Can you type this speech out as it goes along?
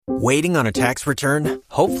Waiting on a tax return?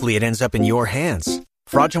 Hopefully it ends up in your hands.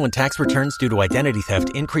 Fraudulent tax returns due to identity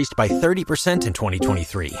theft increased by 30% in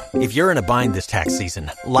 2023. If you're in a bind this tax season,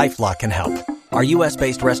 LifeLock can help. Our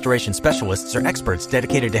U.S.-based restoration specialists are experts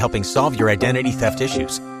dedicated to helping solve your identity theft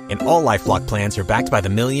issues. And all LifeLock plans are backed by the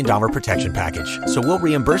 $1 Million Protection Package. So we'll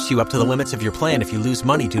reimburse you up to the limits of your plan if you lose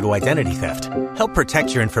money due to identity theft. Help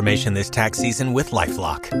protect your information this tax season with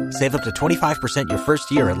LifeLock. Save up to 25% your first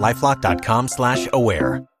year at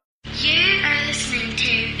LifeLock.com/aware. You are listening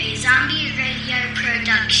to a zombie radio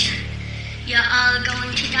production. You're all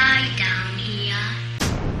going to die down here.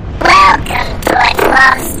 Welcome to a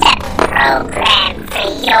 12-step program for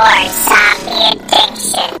your zombie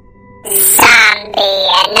addiction. Zombie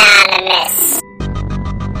Anonymous.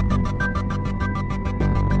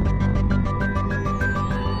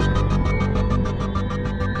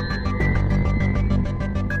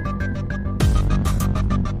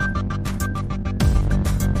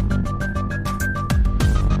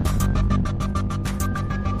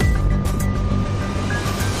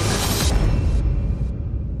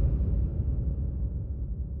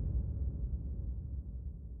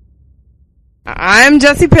 I'm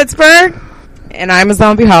Jesse Pittsburgh, and I'm a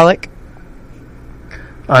zombie-holic.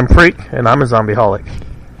 I'm Freak, and I'm a zombie-holic.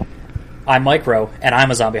 I'm Micro, and I'm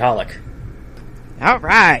a zombie-holic. All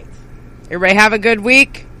right. Everybody have a good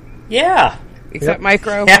week? Yeah. Except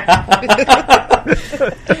Micro. Yeah.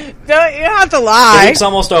 You don't have to lie. The week's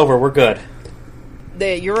almost over. We're good.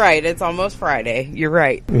 You're right. It's almost Friday. You're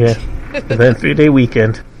right. Yeah. And then 3-day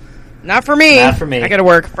weekend. Not for me. Not for me. I got to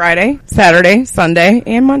work Friday, Saturday, Sunday,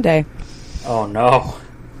 and Monday. Oh, no.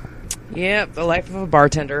 Yep, the life of a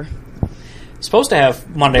bartender. Supposed to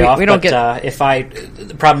have Monday off, we don't but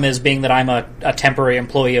the problem is being that I'm a temporary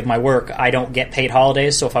employee of my work, I don't get paid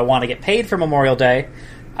holidays, so if I want to get paid for Memorial Day,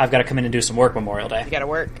 I've got to come in and do some work Memorial Day. You got to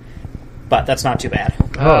work. But that's not too bad.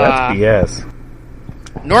 Oh, that's BS.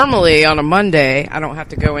 Normally, on a Monday, I don't have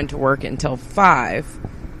to go into work until 5.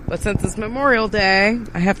 But since it's Memorial Day,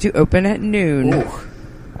 I have to open at noon. Ooh.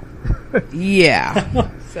 Yeah.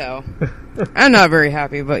 So, I'm not very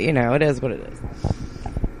happy, but, you know, it is what it is.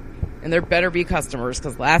 And there better be customers,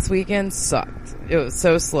 because last weekend sucked. It was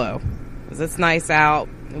so slow. Because it's nice out,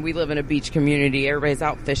 and we live in a beach community. Everybody's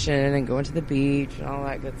out fishing and going to the beach and all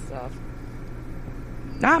that good stuff.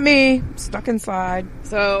 Not me. Stuck inside.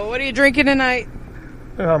 So, what are you drinking tonight?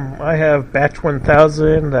 I have Batch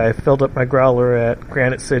 1000. I filled up my growler at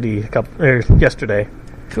Granite City yesterday.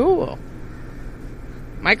 Cool.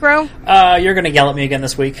 Micro? You're going to yell at me again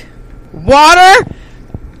this week. Water?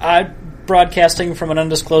 Broadcasting from an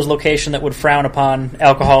undisclosed location that would frown upon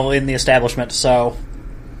alcohol in the establishment, so...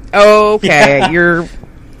 Okay, yeah. You're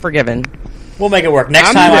forgiven. We'll make it work.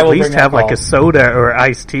 Next time I will at least bring have alcohol. like a soda or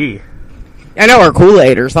iced tea. I know, or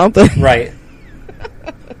Kool-Aid or something. Right.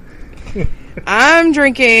 I'm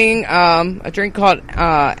drinking a drink called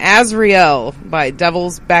Azrael by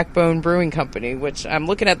Devil's Backbone Brewing Company, which I'm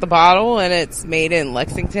looking at the bottle, and it's made in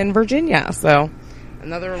Lexington, Virginia. So,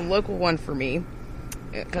 another local one for me.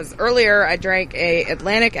 Because earlier I drank a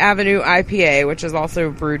Atlantic Avenue IPA, which is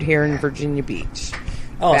also brewed here in Virginia Beach.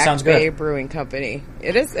 Oh, Back sounds Bay good. Brewing Company.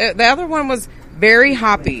 It is. The other one was very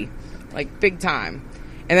hoppy, like big time.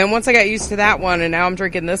 And then once I got used to that one, and now I'm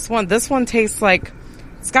drinking this one tastes like,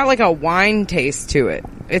 it's got like a wine taste to it.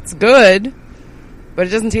 It's good, but it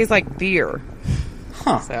doesn't taste like beer.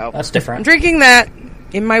 Huh, so that's different. I'm drinking that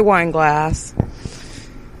in my wine glass.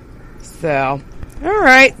 So,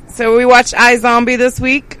 alright. So we watched iZombie this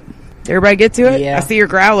week. Did everybody get to it? Yeah. I see your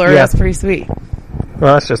growler. Yeah. That's pretty sweet.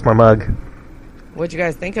 Well, that's just my mug. What'd you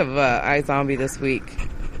guys think of iZombie this week?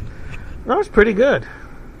 That was pretty good.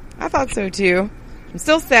 I thought so too. I'm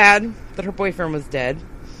still sad that her boyfriend was dead.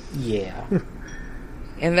 Yeah.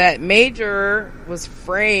 And that Major was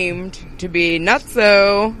framed to be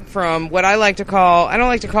Nutso from what I like to call, I don't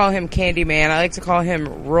like to call him Candyman, I like to call him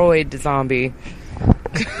Roid Zombie.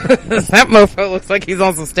 That mofo looks like he's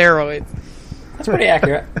on some steroids. That's pretty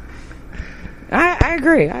accurate. I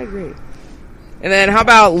agree. And then how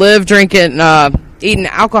about Liv eating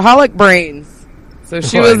alcoholic brains? So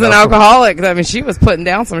she was an alcoholic. I mean, she was putting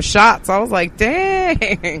down some shots. I was like,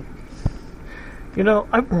 dang. You know,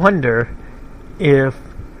 I wonder if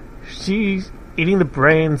she's eating the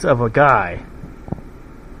brains of a guy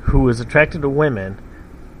who is attracted to women,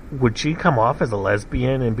 would she come off as a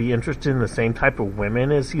lesbian and be interested in the same type of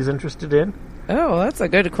women as he's interested in? Oh, that's a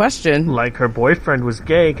good question. Like her boyfriend was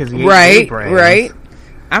gay because he ate gay brains. Right.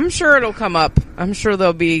 I'm sure it'll come up. I'm sure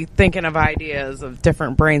they'll be thinking of ideas of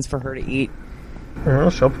different brains for her to eat. Well,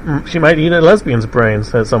 she might eat a lesbian's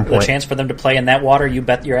brains at some point. The chance for them to play in that water, you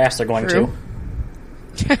bet your ass they're going True.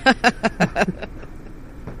 to.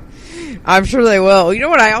 I'm sure they will. You know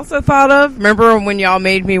what I also thought of? Remember when y'all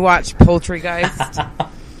made me watch Poultrygeist?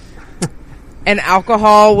 And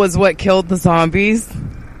alcohol was what killed the zombies?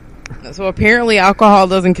 So apparently alcohol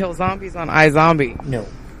doesn't kill zombies on iZombie. No.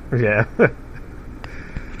 Yeah.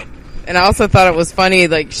 And I also thought it was funny,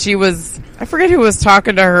 like, I forget who was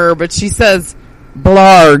talking to her, but she says,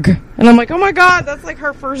 blarg. And I'm like, oh my god, that's like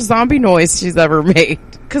her first zombie noise she's ever made.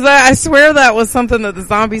 Because I swear that was something that the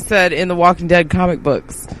zombies said in the Walking Dead comic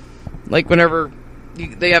books. Like, whenever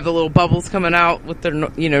they have the little bubbles coming out with their,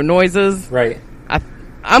 noises. Right.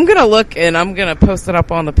 I'm going to look, and I'm going to post it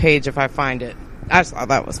up on the page if I find it. I just thought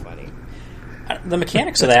that was funny. The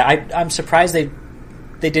mechanics of that, I'm surprised they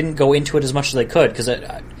didn't go into it as much as they could, because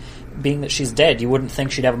being that she's dead, you wouldn't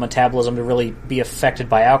think she'd have a metabolism to really be affected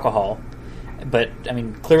by alcohol. But, I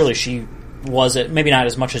mean, clearly she was, maybe not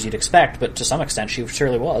as much as you'd expect, but to some extent she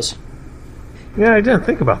surely was. Yeah, I didn't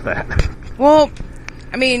think about that. Well,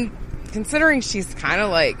 I mean, considering she's kind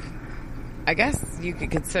of like, I guess you could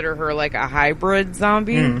consider her like a hybrid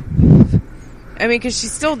zombie. I mean, because she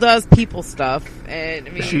still does people stuff, and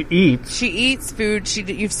I mean, She eats food.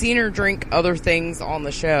 You've seen her drink other things on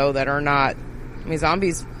the show that are not. I mean,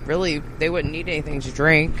 zombies really, they wouldn't need anything to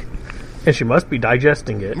drink, and she must be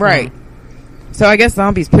digesting it. right? So I guess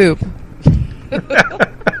zombies poop.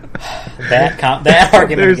 That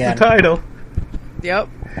argument There's again. the title. Yep.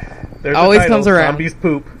 There's Always the title, comes around. Zombies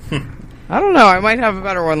poop. I don't know. I might have a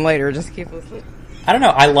better one later. Just keep listening. I don't know.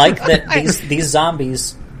 I like that these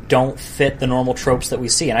zombies don't fit the normal tropes that we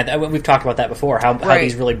see, and we've talked about that before. How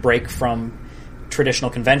these really break from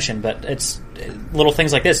traditional convention, but it's little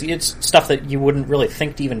things like this. It's stuff that you wouldn't really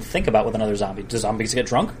think to even think about with another zombie. Do zombies get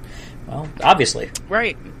drunk? Well, obviously,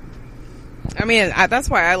 right. I mean, that's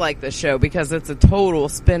why I like this show, because it's a total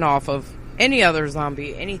spin-off of any other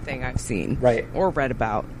zombie, anything I've seen, right, or read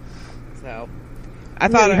about. So, I Yeah,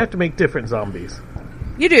 thought you have to make different zombies.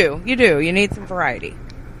 You do. You need some variety.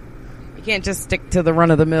 You can't just stick to the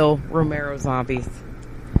run-of-the-mill Romero zombies.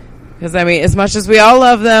 Because, I mean, as much as we all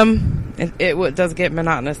love them, it does get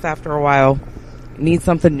monotonous after a while. You need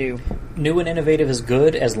something new. New and innovative is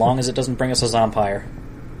good as long as it doesn't bring us a zompire.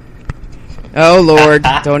 Oh, Lord.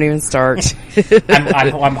 Don't even start.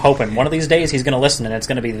 I'm hoping one of these days he's going to listen, and it's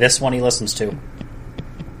going to be this one he listens to.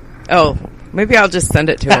 Oh, maybe I'll just send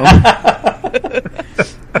it to him.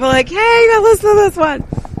 I'll be like, hey, you gotta listen to this one.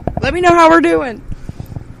 Let me know how we're doing.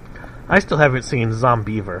 I still haven't seen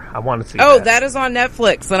Zombeaver. I want to see that is on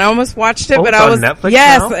Netflix, and I almost watched it, but it's I on was Netflix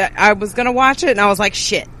yes, now? I was gonna watch it, and I was like,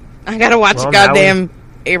 shit, I gotta watch Well, goddamn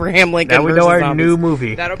Abraham Lincoln. Now we know versus our zombies. new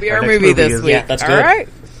movie. That'll be Our our next movie this is- week. Yeah, that's good. All right.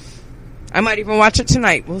 I might even watch it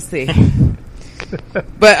tonight. We'll see.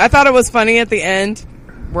 But I thought it was funny at the end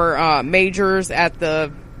where Major's at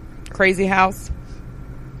the crazy house.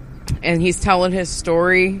 And he's telling his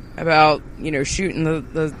story about, shooting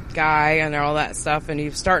the guy and all that stuff. And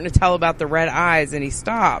he's starting to tell about the red eyes, and he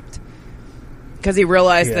stopped. Because he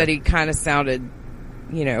realized that he kind of sounded,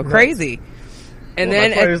 crazy. And Well, then,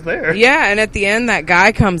 that's why he was there. Yeah, and at the end, that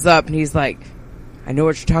guy comes up, and he's like, I know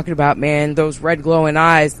what you're talking about, man. Those red glowing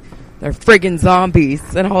eyes, they're friggin'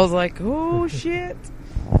 zombies. And I was like, oh, shit.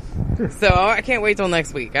 So I can't wait till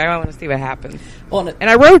next week. I want to see what happens. Well, And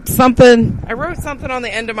I wrote something on the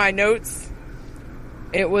end of my notes.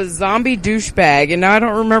 It was zombie douchebag, and now I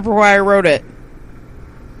don't remember why I wrote it.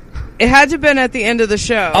 It had to have been at the end of the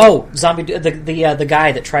show. oh, zombie, the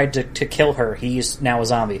guy that tried to kill her, he's now a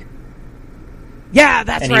zombie. Yeah,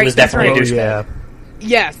 that's And right. he was that's definitely right. a douchebag. Yeah.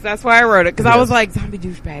 Yes, that's why I wrote it, because I Yeah. was like, zombie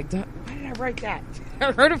douchebag. Why did I write that? I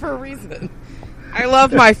wrote it for a reason. I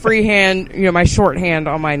love my freehand, my shorthand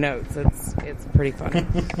on my notes. It's pretty funny.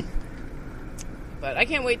 But I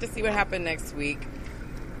can't wait to see what happens next week.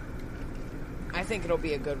 I think it'll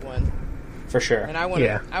be a good one. For sure. And I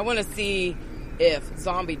want to see if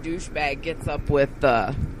zombie douchebag gets up with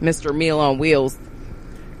Mr. Meal on Wheels.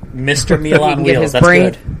 Mr. Meal He on can get Wheels, his that's brain.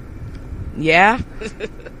 good. Yeah.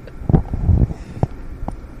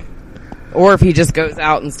 Or if he just goes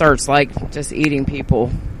out and starts just eating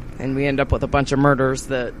people, and we end up with a bunch of murders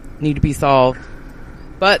that need to be solved.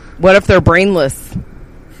 But what if they're brainless?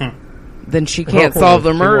 Then she can't solve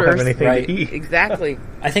the She won't have murders. anything Right. to eat. Exactly.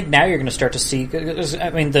 I think now you're going to start to see. I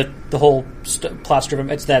mean, the whole plot's driven.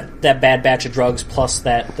 It's that bad batch of drugs plus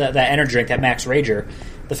that energy drink, that Max Rager.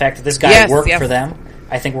 The fact that this guy worked for them.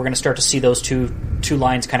 I think we're going to start to see those two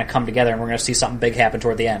lines kind of come together, and we're going to see something big happen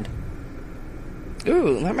toward the end.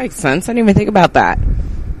 Ooh, that makes sense. I didn't even think about that.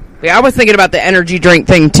 Yeah, I was thinking about the energy drink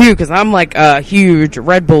thing too, because I'm like a huge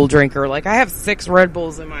Red Bull drinker. Like, I have 6 Red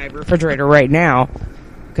Bulls in my refrigerator right now,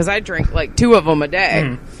 because I drink like 2 of them a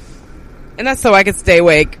day. And that's so I could stay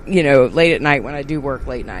awake, late at night when I do work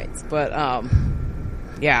late nights. But,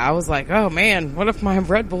 yeah, I was like, oh man, what if my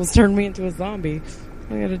Red Bulls turned me into a zombie? What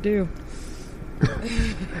do I gotta do?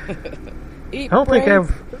 I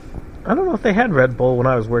don't know if they had Red Bull when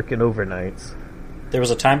I was working overnights. There was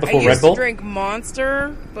a time before I Red Bull? used to drink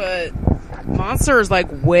Monster, but Monster is like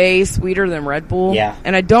way sweeter than Red Bull. Yeah.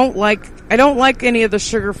 And I don't like any of the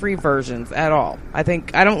sugar-free versions at all. I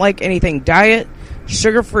don't like anything diet,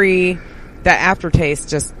 sugar-free, that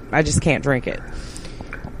aftertaste I just can't drink it.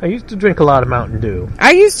 I used to drink a lot of Mountain Dew.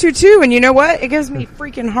 I used to too, and you know what? It gives me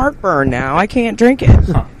freaking heartburn now. I can't drink it.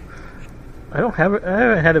 Huh. I haven't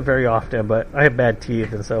had it very often, but I have bad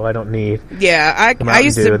teeth, and so I don't need. Yeah, I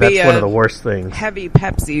used Dew. to be That's one of the worst things. Heavy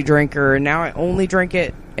Pepsi drinker, and now I only drink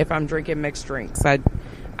it if I'm drinking mixed drinks.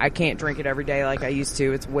 I can't drink it every day like I used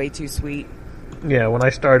to. It's way too sweet. Yeah, when I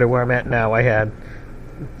started where I'm at now, I had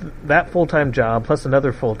that full-time job plus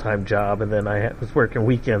another full-time job, and then I was working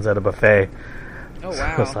weekends at a buffet. Oh wow! So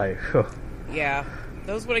I was like, yeah,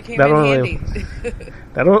 those would have came in handy.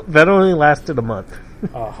 that only lasted a month.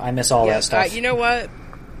 Oh, I miss all that stuff. You know what?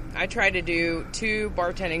 I tried to do 2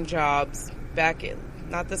 bartending jobs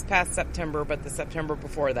not this past September, but the September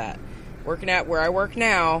before that. Working at where I work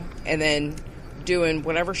now, and then doing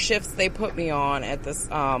whatever shifts they put me on at this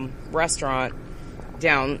restaurant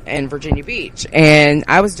down in Virginia Beach. And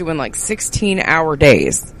I was doing like 16-hour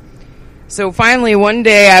days. So finally one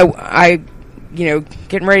day I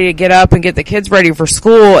getting ready to get up and get the kids ready for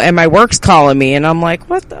school, and my work's calling me, and I'm like,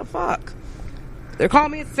 what the fuck? They're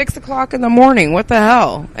calling me at 6 o'clock in the morning. What the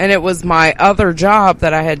hell? And it was my other job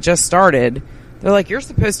that I had just started. They're like, you're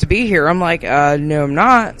supposed to be here. I'm like, no, I'm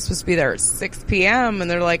not. I'm supposed to be there at 6 p.m.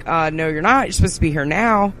 And they're like, no, you're not. You're supposed to be here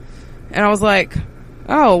now. And I was like,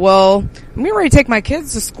 oh, well, I'm getting ready to take my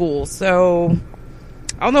kids to school, so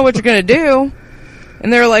I don't know what you're going to do.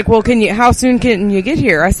 And they're like, well, how soon can you get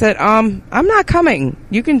here? I said, I'm not coming.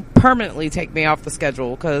 You can permanently take me off the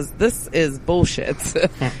schedule because this is bullshit.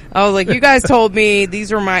 I was like, you guys told me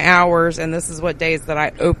these are my hours and this is what days that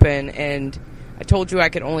I open. And I told you I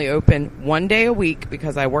could only open 1 day a week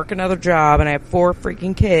because I work another job and I have 4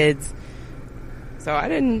 freaking kids. So I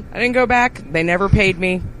didn't go back. They never paid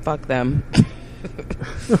me. Fuck them.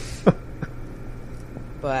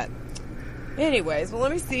 But anyways, well,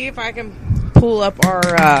 let me see if I can pull up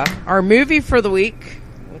our movie for the week,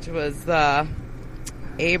 which was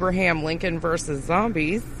Abraham Lincoln versus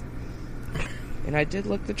Zombies. And I did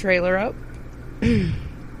look the trailer up.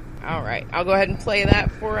 All right, I'll go ahead and play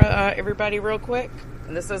that for everybody real quick.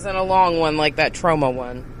 And this isn't a long one like that trauma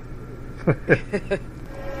one.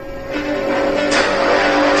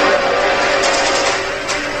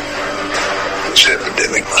 This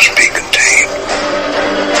epidemic must be contained.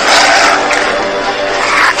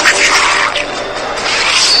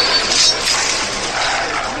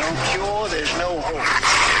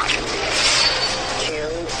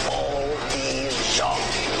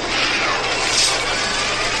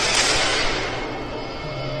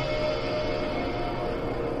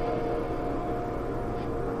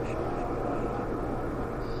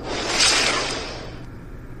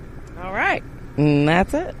 And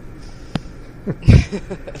that's it.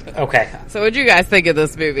 Okay. So what'd you guys think of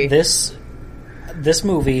this movie? This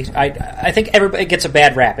movie, I think everybody gets a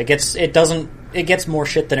bad rap. It gets more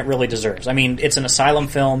shit than it really deserves. I mean, it's an asylum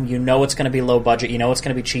film. You know it's going to be low budget. You know it's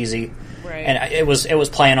going to be cheesy. Right. And it was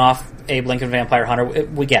playing off Abe Lincoln Vampire Hunter.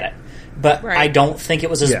 We get it. But right. I don't think it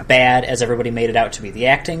was as bad as everybody made it out to be. The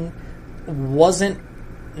acting wasn't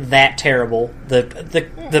that terrible.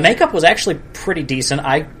 The makeup was actually pretty decent.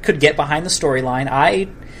 I could get behind the storyline.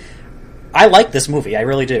 I like this movie. I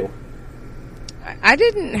really do. I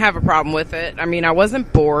didn't have a problem with it. I mean, I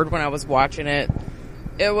wasn't bored when I was watching it.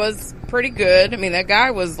 It was pretty good. I mean, that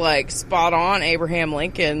guy was like spot on, Abraham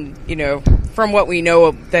Lincoln, from what we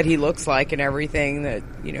know that he looks like and everything, that,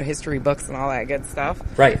 history books and all that good stuff.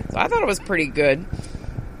 Right. So I thought it was pretty good.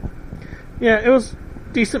 Yeah, it was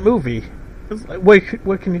a decent movie. It's like,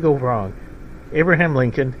 what can you go wrong? Abraham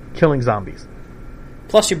Lincoln killing zombies.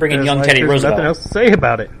 Plus, you bring in young Teddy There's Roosevelt. nothing else to say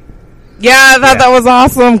about it. Yeah, I thought that was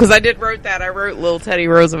awesome, because I wrote that. I wrote little Teddy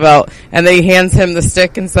Roosevelt, and then he hands him the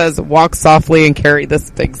stick and says, walk softly and carry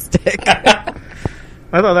this big stick. I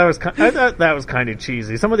thought that was kind of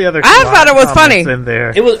cheesy. Some of the other I thought it was funny in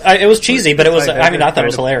there. It was cheesy, but it was. I thought it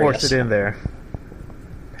was hilarious. Forced it in there.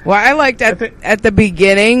 Well, I liked at the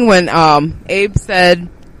beginning when Abe said,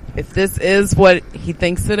 if this is what he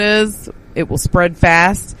thinks it is, it will spread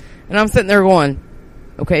fast. And I'm sitting there going,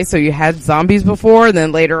 okay, so you had zombies before, and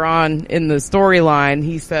then later on in the storyline,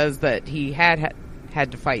 he says that he had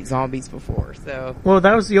to fight zombies before. So, well,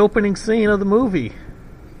 that was the opening scene of the movie.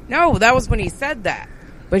 No, that was when he said that.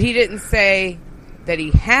 But he didn't say that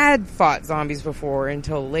he had fought zombies before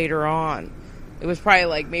until later on. It was probably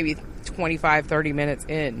like maybe 25, 30 minutes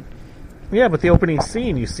in. Yeah, but the opening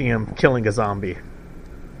scene, you see him killing a zombie.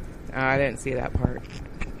 Oh, I didn't see that part.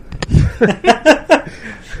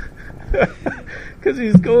 Because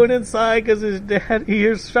he's going inside because his dad, he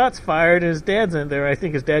hears shots fired and his dad's in there. I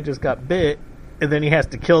think his dad just got bit, and then he has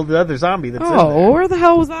to kill the other zombie that's in there. Oh, where the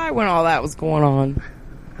hell was I when all that was going on?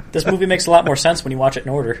 This movie makes a lot more sense when you watch it in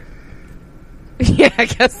order. Yeah, I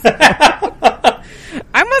guess so.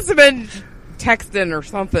 I must have been texting or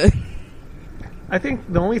something. I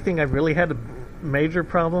think the only thing I really had a major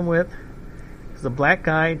problem with is a black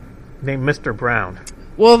guy named Mr. Brown.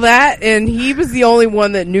 Well, that, and he was the only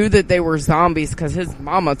one that knew that they were zombies because his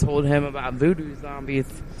mama told him about voodoo zombies.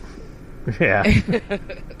 Yeah.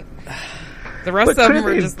 The rest of them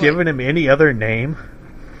were just given him any other name.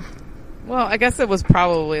 Well, I guess it was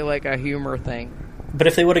probably like a humor thing. But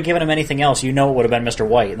if they would have given him anything else, you know it would have been Mr.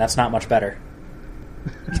 White, and that's not much better.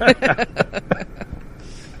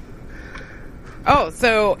 Oh,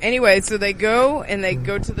 so anyway, so they go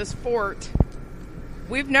to this fort.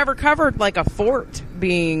 We've never covered like a fort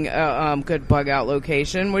being a good bug out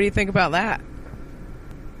location. What do you think about that?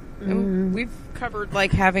 We've covered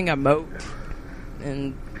like having a moat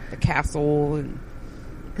and a castle. And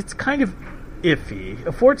it's kind of iffy.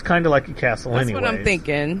 A fort's kind of like a castle anyway. That's what I'm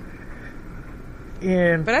thinking.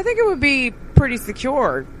 And but I think it would be pretty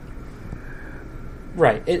secure.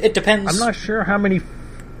 Right. It depends. I'm not sure how many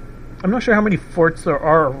forts there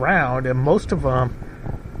are around, and most of them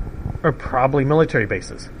are probably military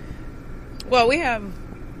bases. Well, we have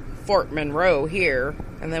Fort Monroe here,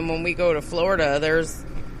 and then when we go to Florida, there's,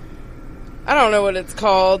 I don't know what it's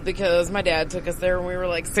called because my dad took us there when we were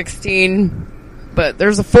like 16, but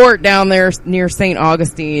there's a fort down there near St.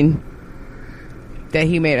 Augustine that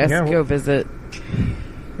he made us go visit.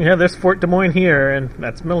 Yeah, there's Fort Des Moines here, and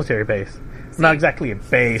that's military base. It's not exactly a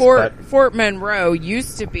base, but Fort Monroe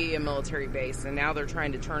used to be a military base, and now they're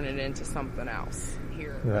trying to turn it into something else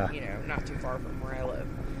here, not too far from where I live.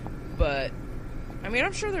 But, I mean,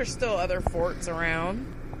 I'm sure there's still other forts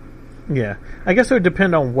around. Yeah. I guess it would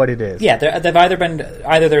depend on what it is. Yeah, they've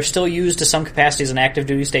either they're still used to some capacity as an active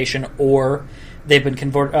duty station, or they've been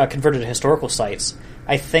converted to historical sites.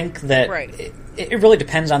 I think that it really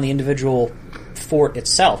depends on the individual fort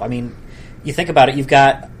itself. I mean, you think about it, you've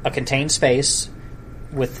got a contained space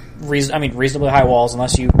with reasonably high walls,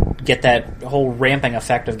 unless you get that whole ramping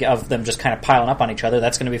effect of them just kind of piling up on each other.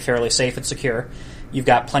 That's going to be fairly safe and secure. You've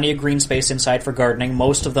got plenty of green space inside for gardening.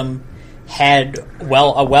 Most of them had a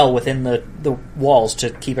well within the walls to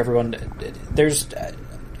keep everyone.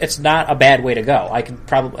 It's not a bad way to go.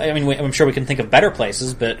 I'm sure we can think of better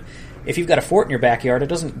places, but if you've got a fort in your backyard, it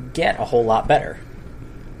doesn't get a whole lot better.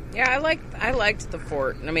 Yeah, I liked the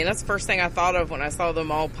fort. I mean, that's the first thing I thought of when I saw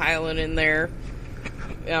them all piling in there.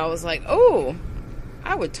 I was like, oh,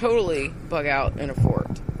 I would totally bug out in a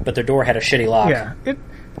fort. But their door had a shitty lock. Yeah,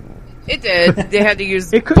 it did. They had to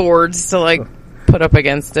use boards to put up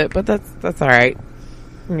against it, but that's all right.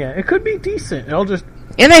 Yeah, it could be decent. It'll just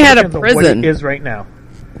and they had a prison. What it is right now.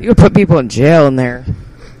 You could put people in jail in there.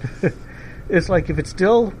 It's like if it's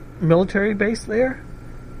still military base there,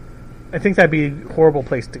 I think that'd be a horrible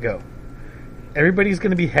place to go. Everybody's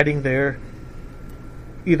going to be heading there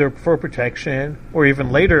either for protection or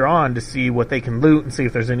even later on to see what they can loot and see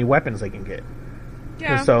if there's any weapons they can get.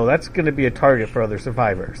 Yeah. And so that's going to be a target for other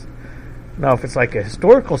survivors. Now, if it's like a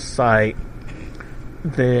historical site,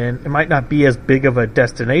 then it might not be as big of a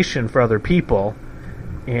destination for other people.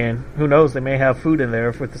 And who knows, they may have food in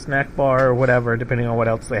there with the snack bar or whatever, depending on what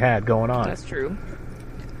else they had going on. That's true.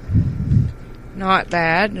 Not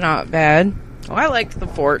bad. Well, I liked the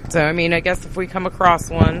fort, so I mean, I guess if we come across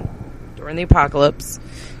one during the apocalypse,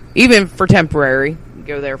 even for temporary,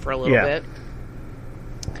 go there for a little bit.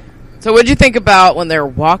 So what'd you think about when they're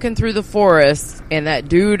walking through the forest and that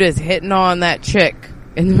dude is hitting on that chick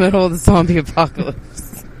in the middle of the zombie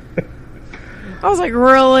apocalypse? I was like,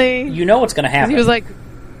 really? You know what's going to happen. He was like,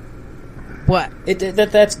 what?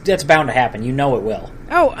 That's bound to happen. You know it will.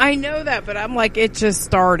 Oh, I know that, but I'm like, it just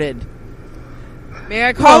started. May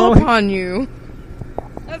I call upon you?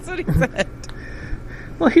 That's what he said.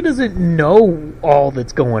 Well, he doesn't know all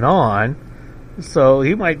that's going on, so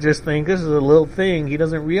he might just think this is a little thing. He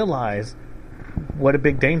doesn't realize what a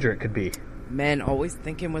big danger it could be. Men always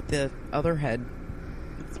thinking with the other head.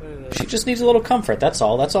 That's what it is. She just needs a little comfort. That's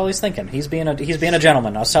all. That's all he's thinking. He's being a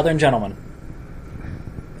gentleman, a Southern gentleman.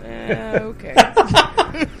 Okay.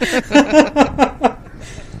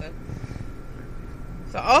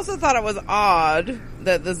 So I also thought it was odd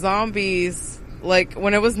that the zombies like,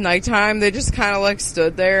 when it was nighttime, they just kind of, like,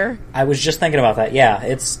 stood there. I was just thinking about that. Yeah,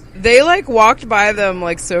 it's... They, like, walked by them,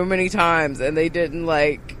 like, so many times, and they didn't,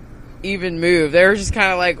 like, even move. They were just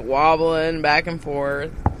kind of, like, wobbling back and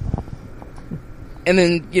forth. And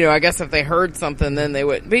then, you know, I guess if they heard something, then they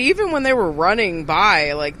would. But even when they were running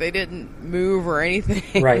by, like, they didn't move or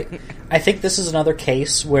anything. Right. I think this is another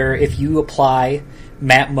case where if you apply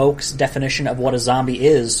Matt Moak's definition of what a zombie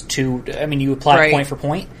is to... I mean, you apply point for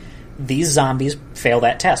point... These zombies fail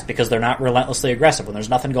that test because they're not relentlessly aggressive. When there's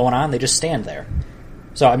nothing going on, they just stand there.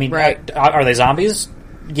 So, I mean, are they zombies?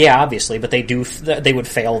 Yeah, obviously, but they would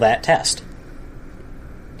fail that test.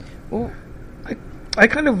 Well, I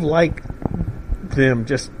kind of like them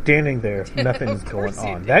just standing there, nothing's going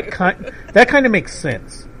on. That kind of makes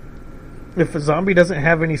sense. If a zombie doesn't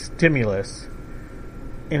have any stimulus,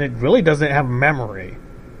 and it really doesn't have memory,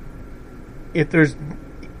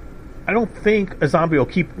 I don't think a zombie will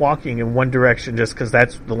keep walking in one direction just because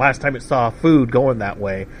that's the last time it saw food going that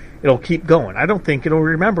way. It'll keep going. I don't think it'll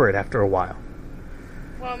remember it after a while.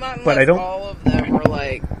 Well, not unless all of them were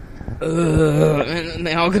like, ugh, and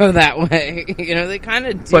they all go that way. You know, they kind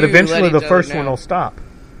of do. But eventually the first one will stop.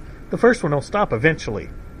 The first one will stop eventually.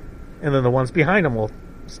 And then the ones behind them will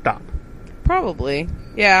stop. Probably.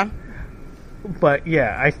 Yeah. But,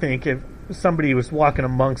 yeah, I think if somebody was walking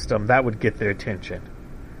amongst them, that would get their attention.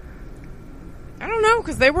 I don't know,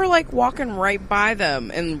 because they were, like, walking right by them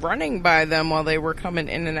and running by them while they were coming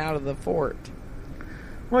in and out of the fort.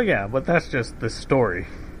 Well, yeah, but that's just the story.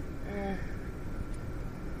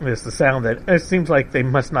 It's the sound that... It seems like they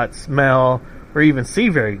must not smell or even see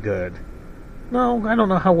very good. No, I don't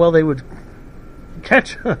know how well they would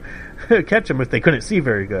catch them if they couldn't see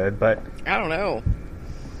very good, but... I don't know.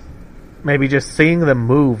 Maybe just seeing them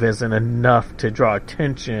move isn't enough to draw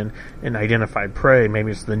attention and identify prey. Maybe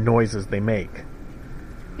it's the noises they make.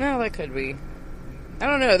 No, that could be. I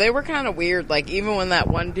don't know. They were kind of weird. Like, even when that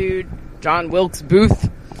one dude, John Wilkes Booth,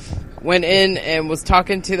 went in and was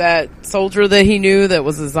talking to that soldier that he knew that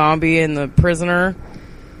was a zombie and the prisoner.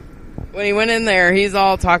 When he went in there, he's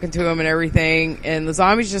all talking to him and everything, and the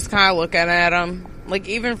zombies just kind of looking at him. Like,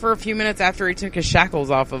 even for a few minutes after he took his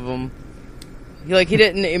shackles off of him. He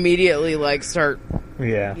didn't immediately, like, start,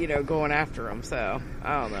 you know, going after him, so,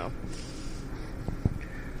 I don't know.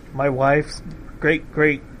 My wife's great,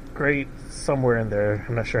 somewhere in there,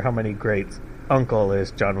 I'm not sure how many greats, uncle is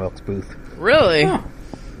John Wilkes Booth. Really? Huh.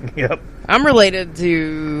 Yep. I'm related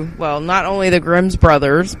to, well, not only the Grimm's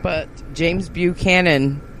brothers, but James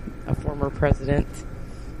Buchanan, a former president.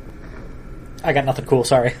 I got nothing cool,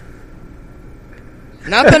 sorry.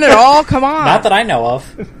 Nothing at all? Come on. Not that I know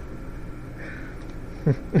of.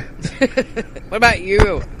 What about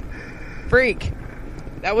you? Freak.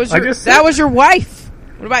 That was your wife.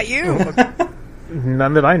 What about you?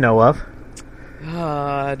 None that I know of.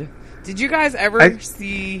 God. Did you guys ever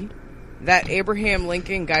see that Abraham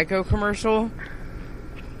Lincoln Geico commercial?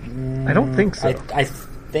 I don't think so. I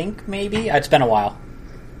think maybe. It's been a while.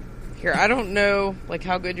 Here, I don't know like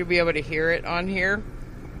how good you'll be able to hear it on here,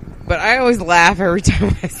 but I always laugh every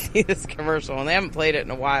time I see this commercial, and they haven't played it in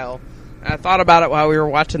a while. I thought about it while we were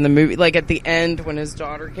watching the movie, like at the end when his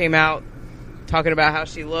daughter came out, talking about how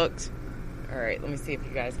she looked. All right, let me see if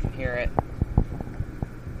you guys can hear it.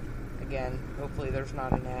 Again, hopefully there's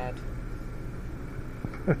not an ad.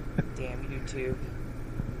 Damn YouTube.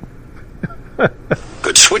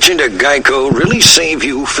 Could switching to Geico really save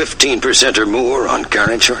you 15% or more on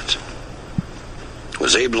car insurance?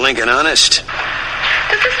 Was Abe Lincoln honest?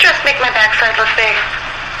 Does this dress make my backside look big?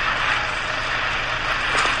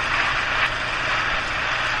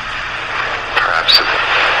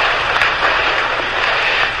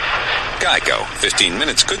 Geico. 15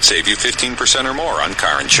 minutes could save you 15% or more on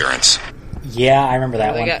car insurance. Yeah, I remember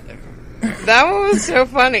that one. That one was so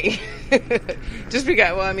funny. Just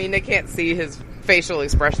because, well, I mean, they can't see his facial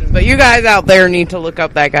expressions, but you guys out there need to look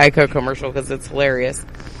up that Geico commercial because it's hilarious.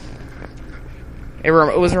 It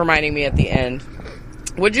was reminding me at the end.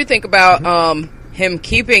 What'd you think about him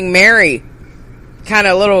keeping Mary kind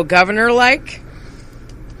of little governor-like?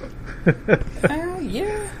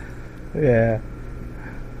 Yeah. Yeah.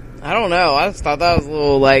 I don't know. I just thought that was a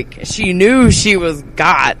little like, she knew she was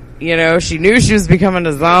got, you know, she knew she was becoming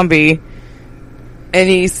a zombie, and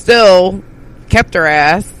he still kept her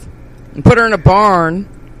ass and put her in a barn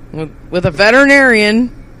with a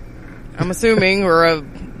veterinarian, I'm assuming, or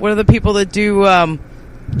what are the people that do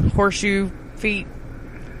horseshoe feet?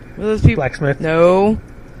 What are those people? Blacksmith? No.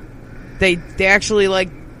 They actually, like,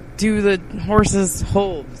 do the horse's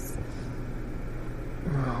hooves.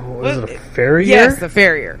 Was it a farrier? Yes, a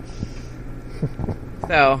farrier.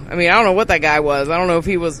 So, I mean, I don't know what that guy was. I don't know if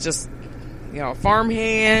he was just a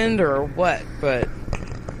farmhand or what, but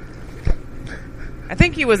I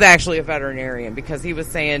think he was actually a veterinarian because he was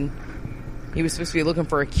saying he was supposed to be looking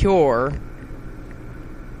for a cure.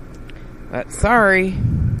 But sorry,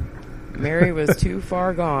 Mary was too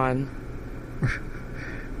far gone.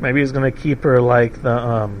 Maybe he's going to keep her like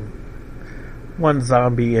the one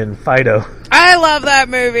zombie in Fido. I love that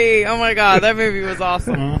movie. Oh my god, that movie was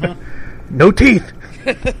awesome. No teeth.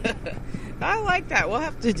 I like that. We'll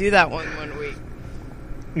have to do that one week.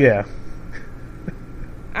 Yeah.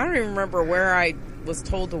 I don't even remember where I was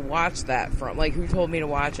told to watch that from. Like, who told me to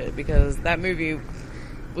watch it? Because that movie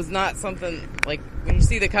was not something, like, when you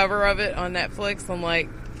see the cover of it on Netflix, I'm like,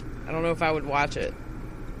 I don't know if I would watch it.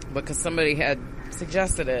 Because somebody had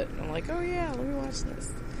suggested it. I'm like, oh yeah, let me watch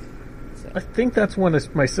this. So. I think that's one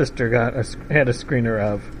my sister had a screener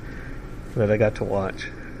of that I got to watch.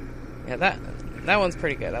 Yeah, that one's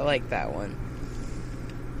pretty good. I like that one.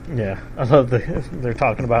 Yeah, I love they're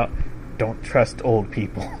talking about don't trust old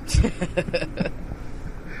people.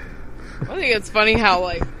 I think it's funny how,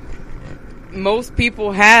 like, most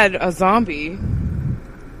people had a zombie.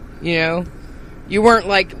 You know, you weren't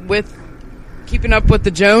like with keeping up with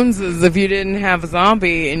the Joneses if you didn't have a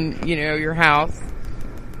zombie in, your house.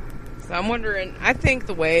 So I'm wondering, I think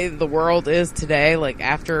the way the world is today, like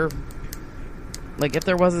after, like if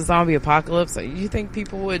there was a zombie apocalypse, do you think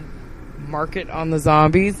people would market on the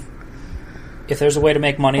zombies? If there's a way to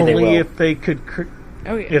make money, Only they will. if they could.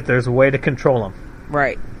 If there's a way to control them.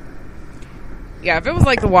 Right. Yeah, if it was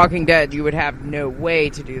like The Walking Dead, you would have no way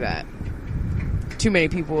to do that. Too many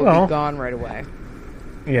people would be gone right away.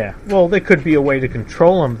 Yeah. Well, there could be a way to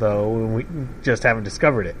control them, though, and we just haven't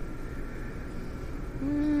discovered it.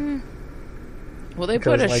 Well, they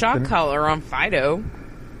put a shock collar on Fido.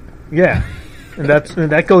 Yeah. And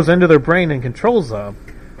that goes into their brain and controls them.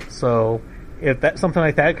 So if something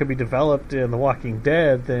like that could be developed in The Walking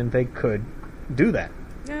Dead, then they could do that.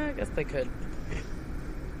 Yeah, I guess they could.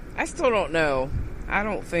 I still don't know. I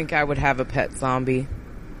don't think I would have a pet zombie.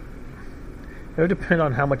 It would depend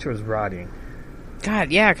on how much it was rotting.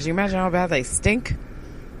 God, yeah, could you imagine how bad they stink?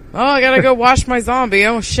 Oh, I gotta go wash my zombie.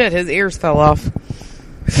 Oh shit, his ears fell off.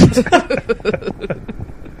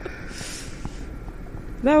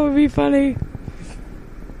 That would be funny.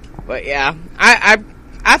 But yeah,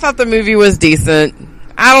 I thought the movie was decent.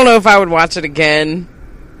 I don't know if I would watch it again.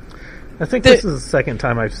 I think this is the second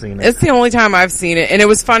time I've seen it. It's the only time I've seen it. And it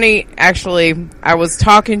was funny, actually, I was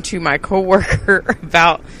talking to my coworker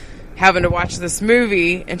about having to watch this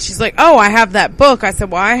movie, and she's like, oh, I have that book. I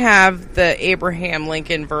said, well, I have the Abraham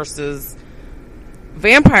Lincoln versus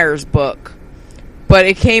Vampires book. But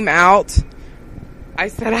it came out, I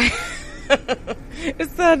said, it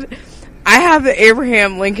said, I have the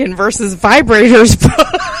Abraham Lincoln versus Vibrators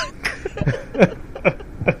book.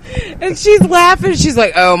 And she's laughing. She's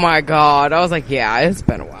like, oh my God. I was like, yeah, it's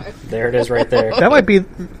been a while. There it is right there. That might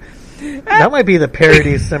be the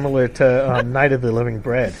parody similar to Night of the Living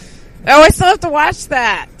Bread. Oh, I still have to watch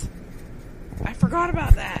that. I forgot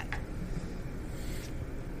about that.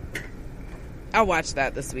 I'll watch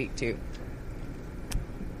that this week too.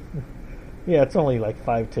 Yeah, it's only like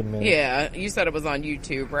 5-10 minutes. Yeah, you said it was on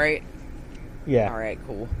YouTube, right? Yeah. All right,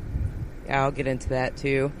 cool. Yeah, I'll get into that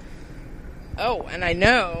too. Oh, and I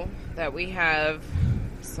know that we have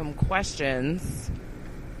some questions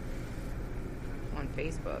on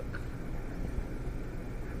Facebook.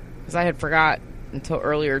 Because I had forgot until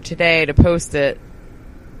earlier today to post it.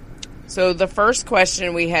 So the first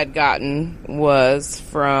question we had gotten was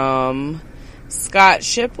from Scott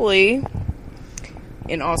Shipley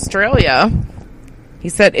in Australia. He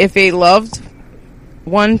said, if a loved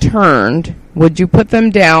one turned, would you put them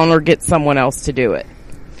down or get someone else to do it?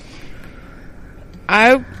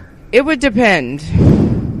 It would depend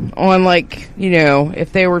on, like,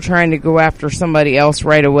 if they were trying to go after somebody else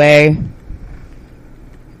right away.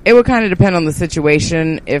 It would kind of depend on the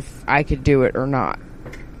situation if I could do it or not.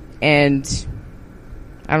 And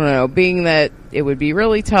I don't know, being that it would be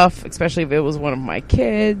really tough, especially if it was one of my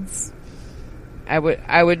kids, I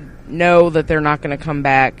would know that they're not going to come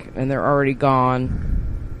back and they're already gone.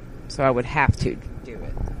 So I would have to do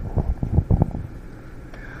it.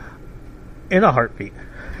 In a heartbeat.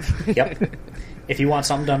 Yep. If you want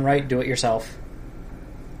something done right, do it yourself.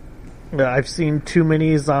 I've seen too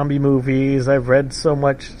many zombie movies. I've read so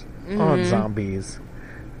much on zombies.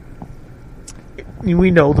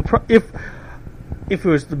 We know if it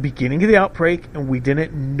was the beginning of the outbreak and we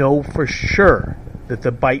didn't know for sure that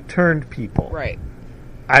the bite turned people, right?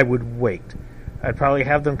 I would wait. I'd probably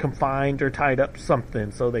have them confined or tied up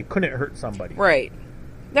something so they couldn't hurt somebody. Right.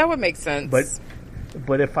 That would make sense.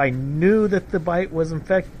 But if I knew that the bite was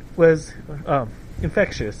was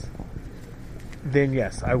infectious, then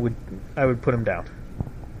yes, I would put him down.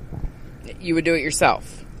 You would do it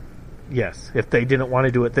yourself? Yes, if they didn't want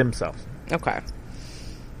to do it themselves. Okay.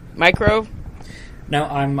 Micro? No,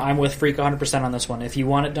 I'm with Freak 100% on this one. If you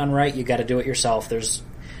want it done right, you got to do it yourself. There's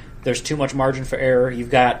too much margin for error.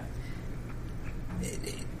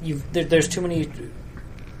 There's too many.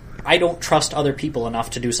 I don't trust other people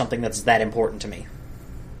enough to do something that's that important to me.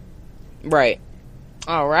 Right.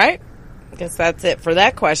 All right. I guess that's it for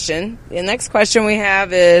that question. The next question we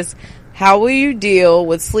have is, how will you deal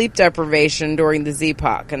with sleep deprivation during the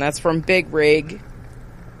Z-Pac? And that's from Big Rig.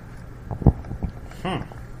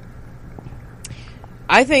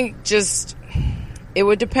 I think just, it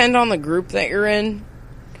would depend on the group that you're in.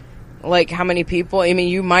 Like, how many people. I mean,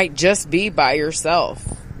 you might just be by yourself.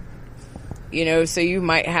 You know, so you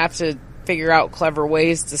might have to figure out clever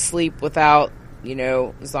ways to sleep without, you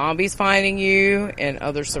know, zombies finding you and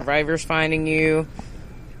other survivors finding you.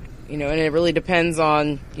 You know, and it really depends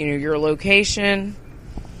on, you know, your location.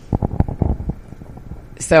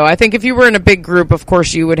 So I think if you were in a big group, of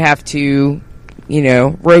course you would have to, you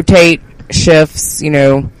know, rotate shifts, you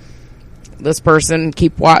know, this person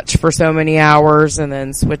keep watch for so many hours and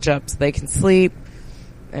then switch up so they can sleep.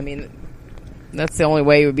 I mean, that's the only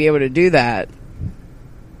way you would be able to do that.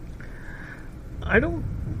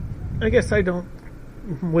 I guess I don't,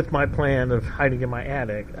 with my plan of hiding in my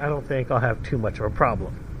attic, I don't think I'll have too much of a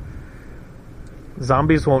problem.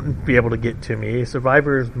 Zombies won't be able to get to me.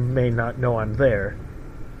 Survivors may not know I'm there.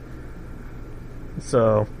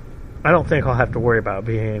 So, I don't think I'll have to worry about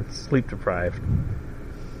being sleep deprived.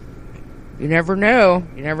 You never know.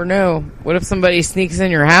 You never know. What if somebody sneaks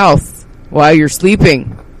in your house while you're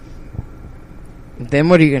sleeping? Then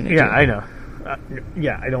what are you going to do? Yeah, I know.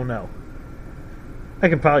 I don't know. I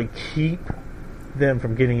can probably keep them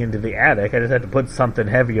from getting into the attic. I just have to put something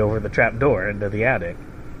heavy over the trap door into the attic.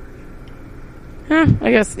 Huh,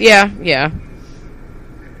 I guess, yeah.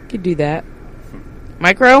 Could do that.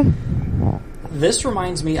 Micro? This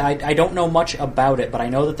reminds me, I don't know much about it, but I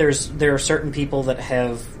know that there are certain people that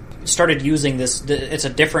have started using this. It's a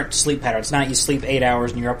different sleep pattern. It's not you sleep 8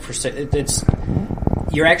 hours and you're up for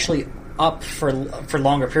you're actually up for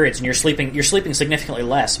longer periods and you're sleeping significantly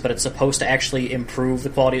less, but it's supposed to actually improve the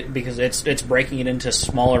quality because it's breaking it into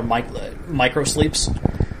smaller micro sleeps.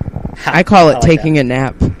 I call it taking a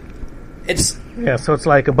nap. So it's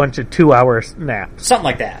like a bunch of 2-hour naps, something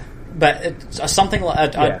like that. But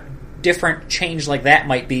a different change like that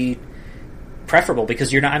might be preferable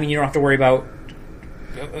because you're not. I mean, you don't have to worry about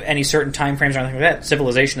any certain time frames or anything like that.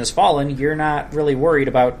 Civilization has fallen. You're not really worried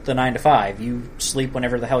about the 9 to 5. You sleep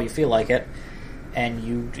whenever the hell you feel like it,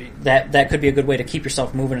 and that could be a good way to keep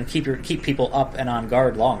yourself moving and keep people up and on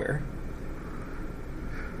guard longer.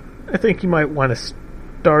 I think you might want to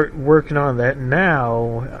start working on that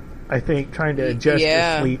now. I think trying to adjust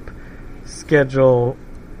your sleep schedule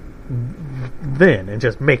then and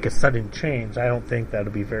just make a sudden change, I don't think that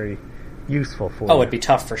would be very useful for you. Oh, it'd be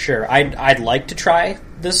tough for sure. I'd like to try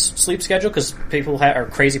this sleep schedule because people are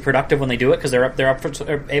crazy productive when they do it because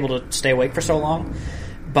they're able to stay awake for so long.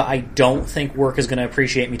 But I don't think work is going to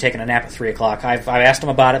appreciate me taking a nap at 3 o'clock. I've asked them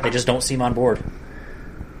about it; they just don't seem on board.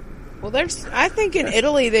 Well, I think in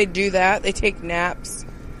Italy they do that. They take naps,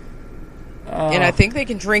 and I think they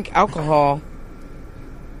can drink alcohol.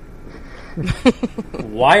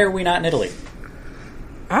 Why are we not in Italy?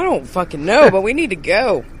 I don't fucking know, but we need to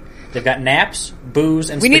go. They've got naps, booze,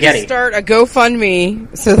 and spaghetti. We need to start a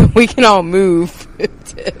GoFundMe so that we can all move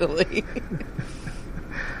to Italy.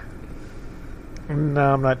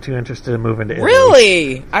 No, I'm not too interested in moving to Italy.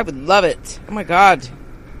 Really? I would love it. Oh my god.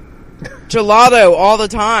 Gelato all the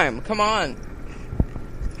time. Come on.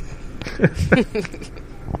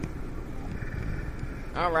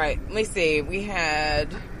 Alright, let me see. We had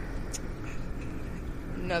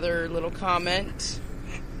another little comment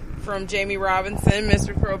from Jamie Robinson,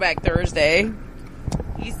 Mr. Throwback Thursday.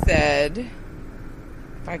 He said,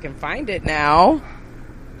 if I can find it now.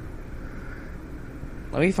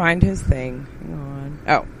 Let me find his thing. Hang on.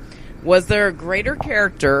 Oh. Was there a greater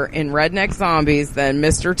character in Redneck Zombies than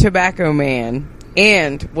Mr. Tobacco Man?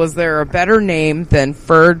 And was there a better name than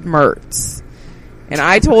Ferd Mertz? And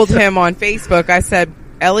I told him on Facebook, I said,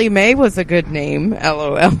 Ellie Mae was a good name,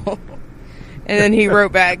 LOL. And then he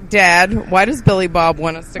wrote back, Dad, why does Billy Bob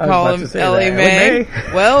want us to call him Ellie Mae?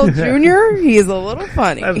 Well, Junior, he's a little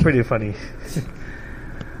funny. That's pretty funny.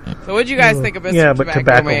 So what did you guys think of Mr. Yeah, but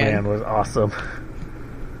Tobacco Man? Man was awesome.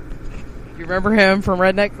 You remember him from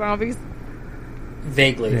Redneck Zombies?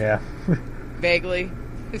 Vaguely. Yeah. Vaguely.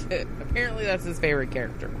 Apparently that's his favorite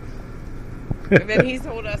character. And then he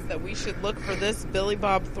told us that we should look for this Billy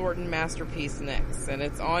Bob Thornton masterpiece next, and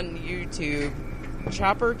it's on YouTube.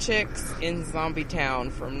 Chopper Chicks in Zombie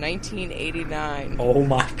Town from 1989. Oh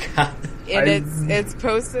my god! And it's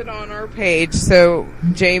posted on our page. So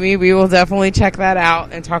Jamie, we will definitely check that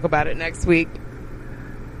out and talk about it next week.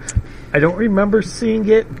 I don't remember seeing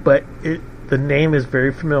it, but the name is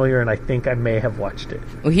very familiar, and I think I may have watched it.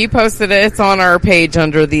 Well, he posted it. It's on our page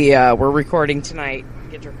under the we're recording tonight.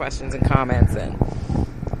 Get your questions and comments in.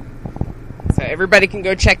 So everybody can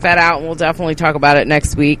go check that out, and we'll definitely talk about it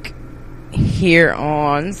next week here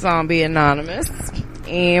on Zombie Anonymous.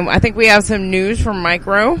 And I think we have some news from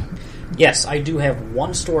Micro. Yes, I do have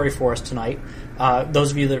one story for us tonight.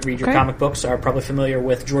 Those of you that read your comic books are probably familiar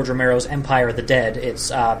with George Romero's Empire of the Dead.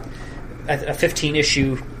 It's a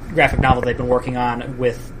 15-issue graphic novel they've been working on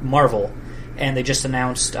with Marvel, and they just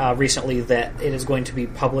announced recently that it is going to be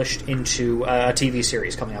published into a TV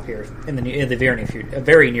series coming up here in the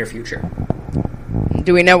very near future.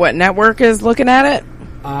 Do we know what network is looking at it?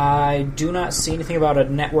 I do not see anything about a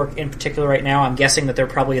network in particular right now. I'm guessing that they're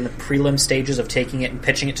probably in the prelim stages of taking it and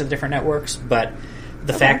pitching it to the different networks, but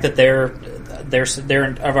the fact that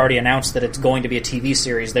I've already announced that it's going to be a TV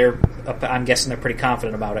series, I'm guessing they're pretty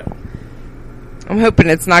confident about it. I'm hoping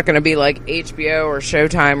it's not going to be like HBO or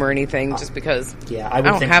Showtime or anything, just because I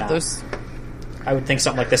don't have those. I would think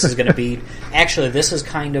something like this is going to be... Actually, this is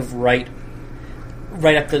kind of right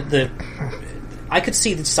up the... I could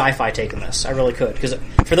see the sci-fi taking this. I really could. Because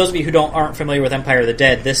for those of you who aren't familiar with Empire of the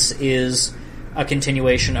Dead, this is a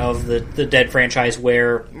continuation of the Dead franchise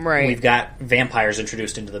where we've got vampires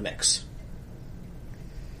introduced into the mix.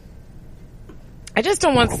 I just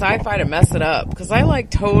don't want sci-fi to mess it up, because I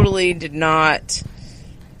totally did not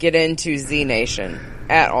get into Z Nation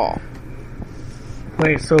at all.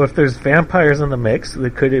 Wait, so if there's vampires in the mix,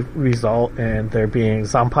 could it result in there being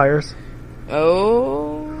zompires?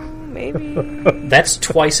 Oh, maybe. That's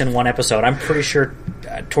twice in one episode. I'm pretty sure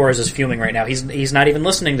Torres is fuming right now. He's not even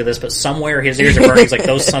listening to this, but somewhere his ears are burning. He's like,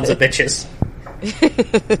 those sons of bitches.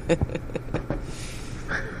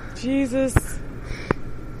 Jesus.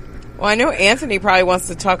 Well, I know Anthony probably wants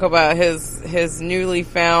to talk about his newly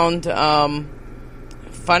found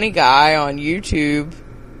funny guy on YouTube.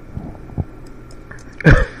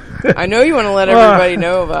 I know you want to let everybody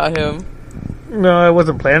know about him. No, I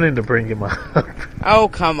wasn't planning to bring him up. Oh,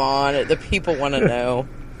 come on. The people want to know.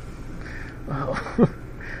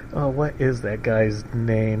 Oh, what is that guy's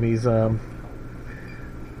name? He's, let's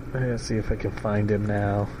see if I can find him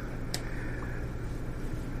now.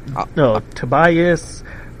 No, Tobias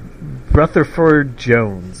Rutherford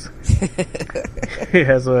Jones. He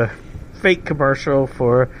has a fake commercial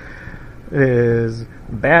for his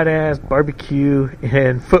badass barbecue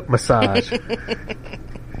and foot massage.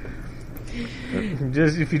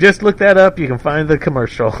 If you just look that up, you can find the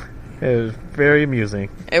commercial. It was very amusing.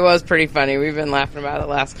 It was pretty funny. We've been laughing about it the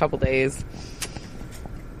last couple days.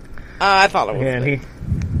 I thought it was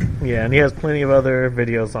and he has plenty of other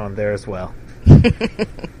videos on there as well.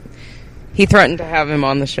 He threatened to have him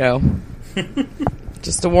on the show.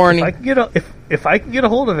 Just a warning. If I can get a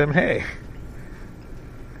hold of him, hey.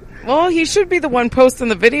 Well, he should be the one posting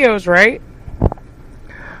the videos, right?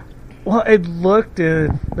 Well, I looked,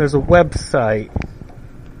 and there's a website,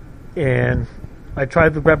 and I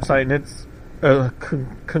tried the website, and it's a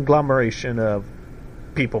conglomeration of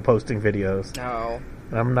people posting videos. No.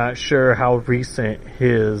 And I'm not sure how recent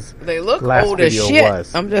his they look last old video as shit.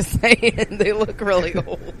 was. I'm just saying, they look really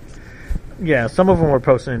old. Yeah, some of them were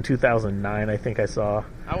posted in 2009, I think I saw.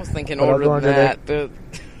 I was thinking older than that.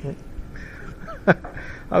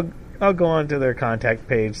 I'll go onto their contact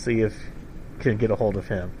page, see if I can get a hold of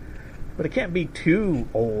him. But it can't be too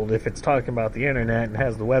old if it's talking about the internet and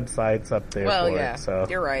has the websites up there for it. So.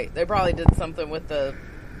 You're right. They probably did something with the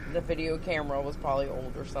video camera was probably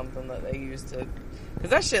old or something that they used to... Because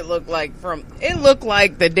that shit looked like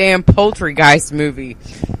the damn Poultrygeist movie.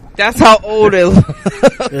 That's how old it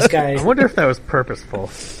looked. This guy... I wonder if that was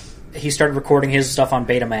purposeful. He started recording his stuff on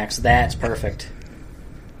Betamax. That's perfect.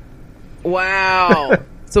 Wow.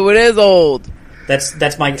 So it is old.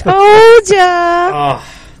 That's my... Told ya! Oh,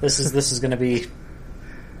 this is going to be...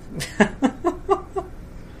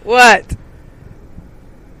 What?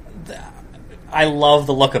 I love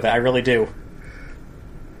the look of it. I really do.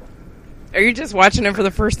 Are you just watching it for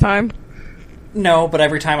the first time? No, but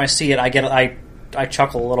every time I see it, I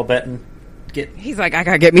chuckle a little bit and get... He's like, I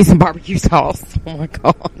gotta get me some barbecue sauce. Oh my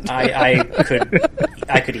god.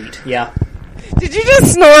 I could eat, yeah. Did you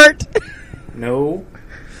just snort? No.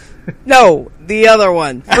 No, the other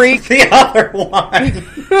one. Freak. The other one.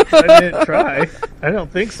 I didn't try. I don't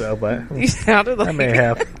think so, but You sounded like I may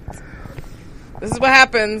have. This is what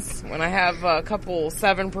happens when I have a couple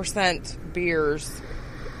 7% beers.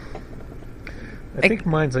 I think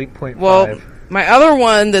mine's 8.5. Well, my other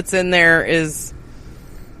one that's in there is...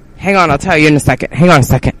 Hang on, I'll tell you in a second. Hang on a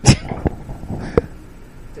second.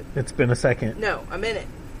 It's been a second. No, a minute.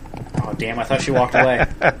 Oh, damn, I thought she walked away.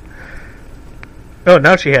 Oh,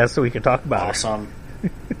 now she has, so we can talk about Awesome. her.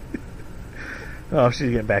 Oh, she's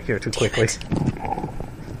getting back here too quickly.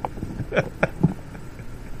 Are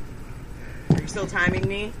you still timing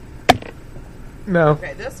me? No.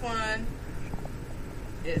 Okay, this one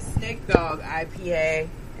is Snake Dog IPA,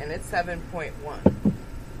 and it's 7.1.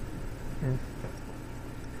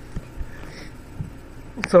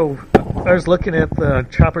 So, I was looking at the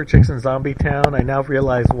Chopper Chicks in Zombie Town. I now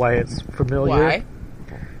realize why it's familiar. Why?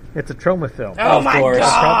 It's a trauma film. Oh Of my course.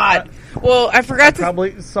 god! Well, I forgot to...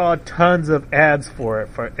 Probably saw tons of ads for it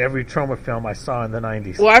for every trauma film I saw in the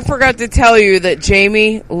 90s. Well, I forgot to tell you that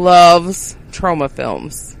Jamie loves trauma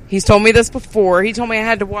films. He's told me this before. He told me I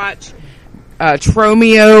had to watch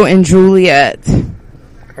Tromeo and Juliet.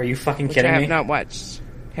 Are you fucking Which kidding I have me? not watched.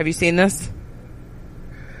 Have you seen this?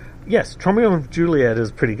 Yes, Romeo and Juliet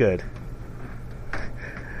is pretty good.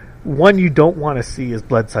 One you don't want to see is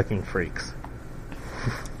Bloodsucking Freaks.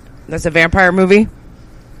 That's a vampire movie?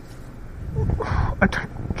 I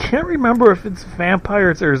can't remember if it's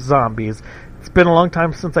vampires or zombies. It's been a long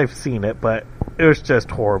time since I've seen it, but it was just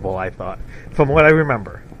horrible, I thought, from what I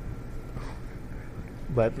remember.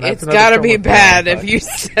 But It's gotta be bad if you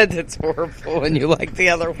said it's horrible and you like the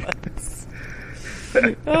other ones.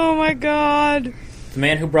 Oh my god. The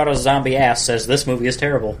man who brought us zombie ass says this movie is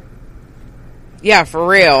terrible. Yeah, for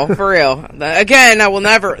real, for real. Again, that will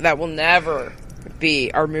never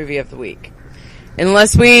be our movie of the week.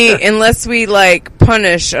 Unless we like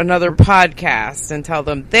punish another podcast and tell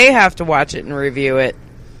them they have to watch it and review it.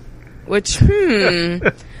 Which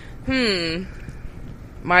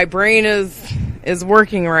my brain is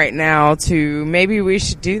working right now to maybe we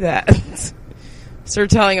should do that. Start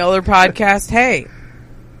telling other podcasts, hey,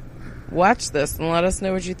 watch this and let us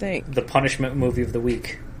know what you think. The punishment movie of the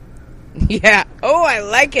week. Yeah. Oh, I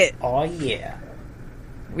like it. Oh, yeah.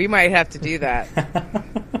 We might have to do that.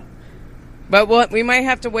 But we might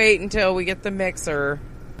have to wait until we get the mixer.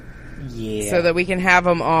 Yeah. So that we can have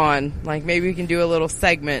them on. Like, maybe we can do a little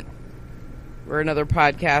segment or another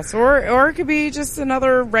podcast. Or it could be just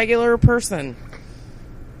another regular person.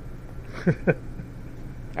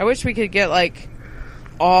 I wish we could get, like,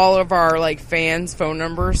 all of our, like, fans' phone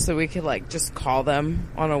numbers so we could, like, just call them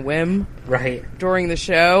on a whim. Right. During the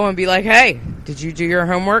show and be like, hey, did you do your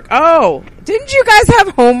homework? Oh, didn't you guys have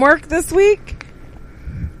homework this week?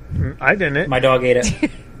 I didn't. My dog ate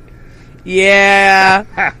it. Yeah.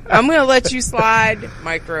 I'm going to let you slide,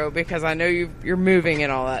 Micro, because I know you're moving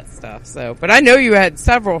and all that stuff. So, but I know you had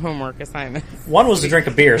several homework assignments. One was to drink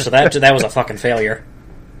a beer, so that was a fucking failure.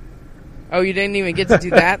 Oh, you didn't even get to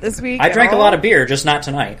do that this week? I drank a lot of beer, just not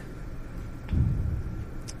tonight.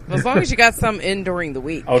 Well, as long as you got some in during the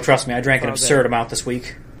week. Oh, trust me, I drank an absurd amount this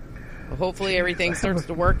week. Well, hopefully everything starts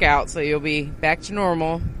to work out so you'll be back to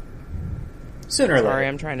normal. Sooner or later. Sorry,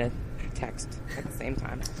 I'm trying to text at the same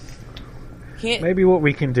time. Maybe what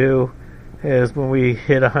we can do is when we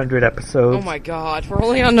hit 100 episodes. Oh my god, we're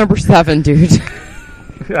only on number 7, dude.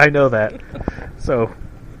 I know that. So,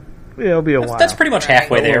 it'll be a while. That's pretty much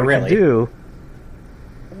halfway there, really.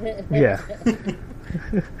 Yeah.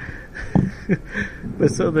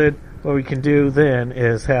 But so then, what we can do then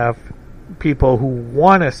is have people who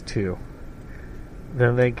want us to,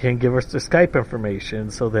 then they can give us the Skype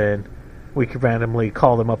information, so then we can randomly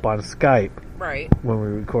call them up on Skype. Right. When we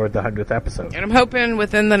record the 100th episode. And I'm hoping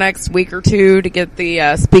within the next week or two to get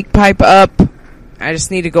the speak pipe up. I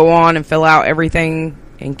just need to go on and fill out everything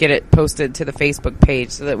and get it posted to the Facebook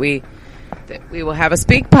page so that we will have a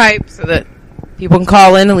speak pipe so that people can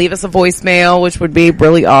call in and leave us a voicemail, which would be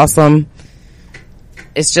really awesome.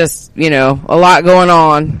 It's just, a lot going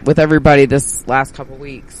on with everybody this last couple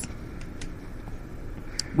weeks.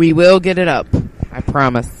 We will get it up. I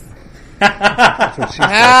promise. That's what she said.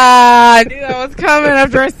 I knew that was coming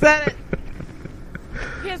after I said it.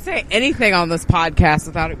 You can't say anything on this podcast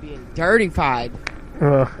without it being dirtified.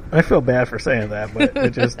 I feel bad for saying that, but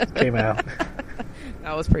it just came out.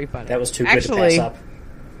 That was pretty funny. That was too good to pass up.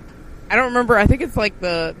 I don't remember. I think it's like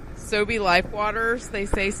the Sobe Life Waters. They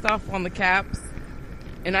say stuff on the caps.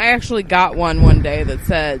 And I actually got one day that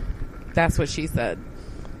said, that's what she said.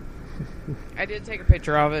 I did take a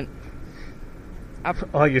picture of it.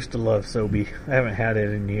 I used to love Sobe. I haven't had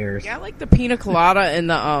it in years. Yeah, I like the pina colada and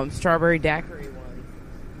the strawberry daiquiri ones.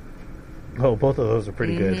 Oh, both of those are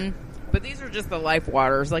pretty good. But these are just the Life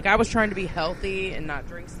Waters. Like, I was trying to be healthy and not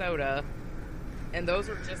drink soda. And those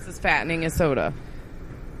are just as fattening as soda.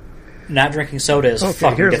 Not drinking soda is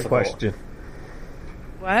fucking here's difficult. a question.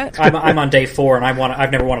 What? I'm on day 4, and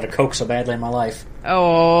I've never wanted a Coke so badly in my life.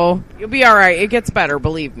 Oh, you'll be all right. It gets better,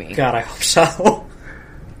 believe me. God, I hope so.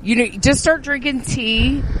 Just start drinking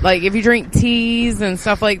tea. Like, if you drink teas and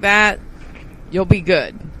stuff like that, you'll be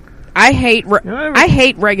good. I hate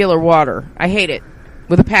regular water. I hate it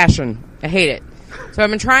with a passion. I hate it. So I've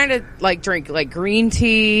been trying to drink green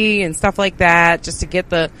tea and stuff like that just to get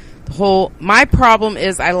the whole. My problem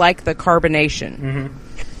is I like the carbonation,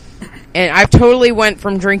 and I've totally went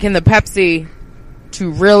from drinking the Pepsi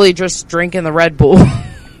to really just drinking the Red Bull.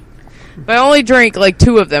 But I only drink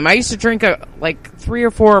 2 of them. I used to drink 3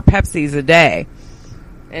 or 4 Pepsis a day,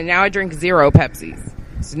 and now I drink 0 Pepsis.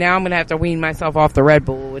 So now I'm going to have to wean myself off the Red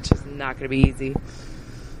Bull, which is not going to be easy.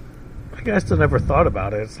 I guess I never thought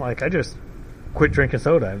about it. It's like I just quit drinking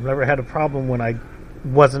soda. I've never had a problem when I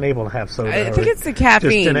wasn't able to have soda. I think it's the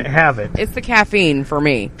caffeine. Just didn't have it. It's the caffeine for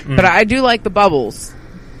me. But I do like the bubbles.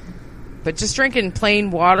 But just drinking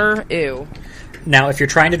plain water, ew. Now, if you're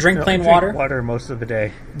trying to drink plain water most of the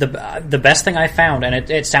day. The best thing I found, and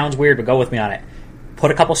it sounds weird, but go with me on it. Put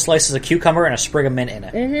a couple slices of cucumber and a sprig of mint in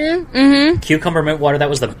it. Cucumber mint water, that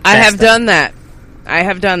was the best I have done that.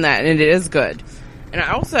 And it is good. And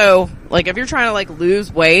I also, if you're trying to,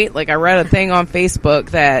 lose weight, I read a thing on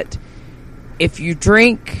Facebook that if you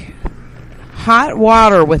drink hot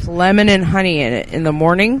water with lemon and honey in it in the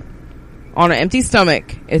morning on an empty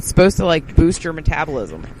stomach, it's supposed to, boost your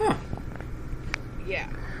metabolism. Huh. Yeah.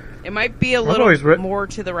 It might be a little more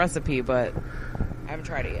to the recipe, but I haven't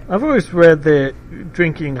tried it yet. I've always read that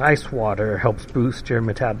drinking ice water helps boost your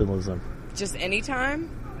metabolism. Just anytime?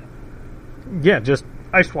 Yeah, just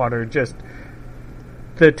ice water. Just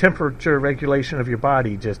the temperature regulation of your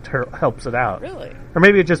body just helps it out. Really? Or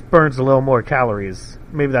maybe it just burns a little more calories.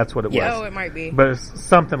 Maybe that's what it was. Oh, it might be. But it's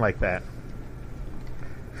something like that.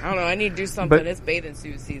 I don't know. I need to do something. It's bathing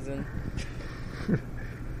suit season.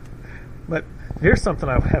 But here's something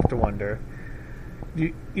I have to wonder.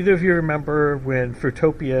 Do either of you remember when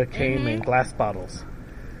Fruitopia came in glass bottles?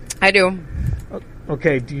 I do.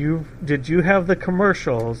 Okay, did you have the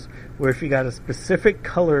commercials where if you got a specific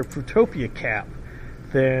color Fruitopia cap,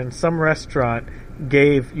 then some restaurant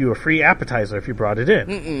gave you a free appetizer if you brought it in?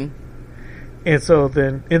 Mm-mm. And so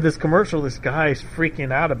then in this commercial, this guy's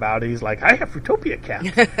freaking out about it. He's like, I have Fruitopia caps.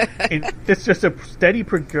 And it's just a steady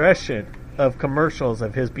progression of commercials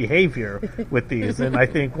of his behavior with these. And I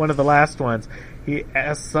think one of the last ones, he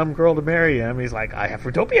asked some girl to marry him. He's like, I have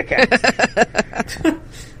Fruitopia caps.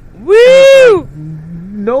 Woo!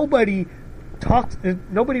 Nobody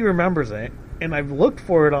remembers it. And I've looked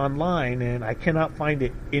for it online, and I cannot find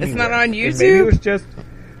it anywhere. It's not on YouTube?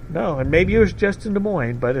 And maybe it was just in Des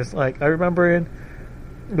Moines, but it's like, I remember in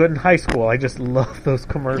high school, I just loved those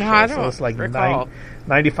commercials. No, I don't so it's like recall.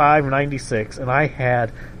 95, 96, and I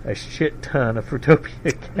had a shit ton of Fruitopia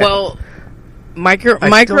caps. Well, Micro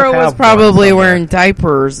was probably wearing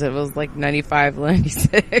diapers. It was like 95,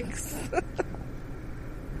 96.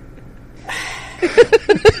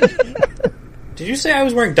 Did you say I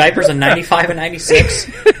was wearing diapers in 95 and 96?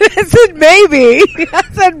 I said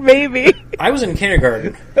maybe. I was in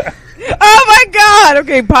kindergarten. Oh my god!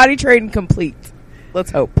 Okay, potty training complete. Let's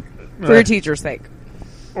hope. For your teacher's sake.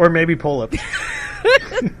 Or maybe pull-ups.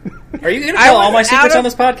 Are you going to tell all my secrets on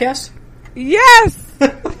this podcast? Yes!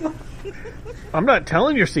 I'm not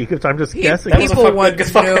telling your secrets, I'm just guessing. That was a good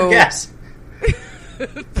fucking guess.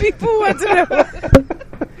 People want to know.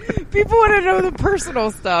 People want to know the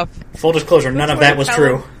personal stuff. Full disclosure, none of that was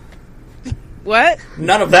true. What?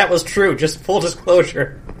 None of that was true, just full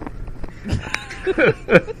disclosure.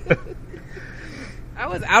 I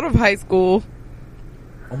was out of high school.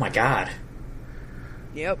 Oh my god.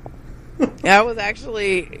 Yep. I was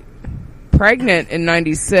actually pregnant in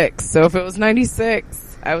 96. So if it was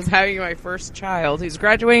 96, I was having my first child who's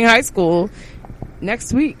graduating high school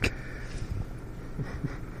next week.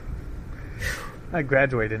 I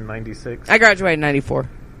graduated in 96. I graduated in 94.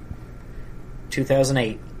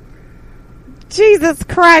 2008. Jesus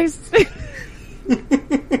Christ.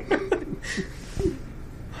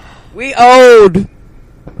 We owed.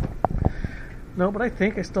 No, but I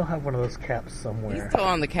think I still have one of those caps somewhere. He's still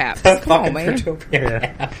on the caps. Come on, man.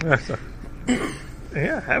 Yeah.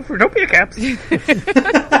 Yeah, I have Fruitopia caps.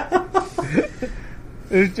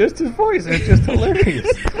 It's just his voice. It's just hilarious.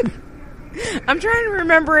 I'm trying to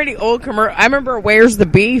remember any old commercial. I remember Where's the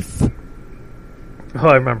Beef? Oh,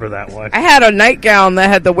 I remember that one. I had a nightgown that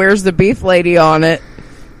had the Where's the Beef lady on it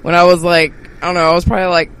when I was like, I don't know, I was probably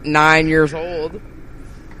like 9 years old.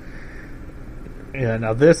 Yeah,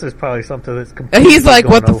 now this is probably something that's completely He's like,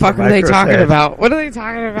 going what the over fuck are they Micro's talking head. about? What are they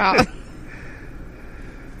talking about?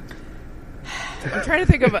 I'm trying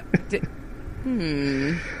to think of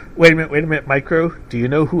Wait a minute, Micro. Do you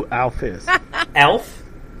know who ALF is? Elf?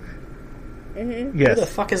 Yes. Who the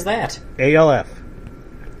fuck is that? ALF.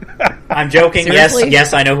 I'm joking. Seriously?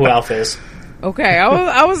 Yes, I know who Elf is. Okay,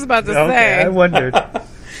 I was about to Okay, say. I wondered.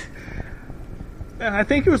 I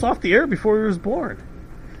think he was off the air before he was born.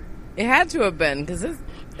 It had to have been, because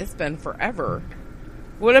it's been forever.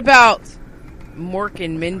 What about Mork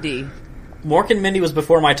and Mindy? Mork and Mindy was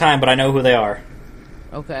before my time, but I know who they are.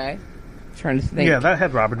 Okay. Trying to think. Yeah, that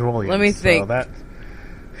had Robin Williams. Let me think. So that...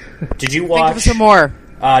 Did you Think watch of some more.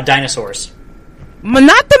 Dinosaurs?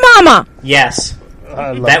 Not the mama! Yes.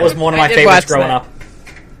 I love That was it. one of I my did favorites watch growing that. up.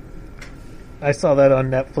 I saw that on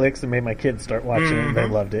Netflix and made my kids start watching it, and they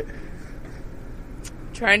loved it.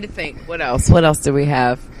 Trying to think. What else? What else do we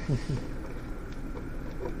have?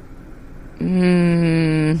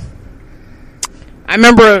 I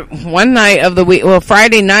remember one night of the week, well,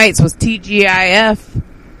 Friday nights was TGI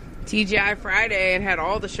Friday, and had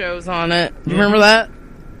all the shows on it. You remember that?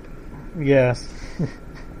 Yes.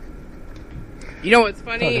 You know what's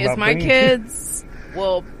funny Talking is about my bringing- kids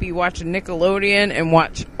will be watching Nickelodeon and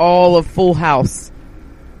watch all of Full House.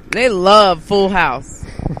 They love Full House.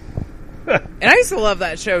 And I used to love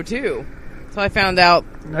that show too. So I found out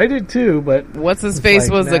I did too, but what's his it's face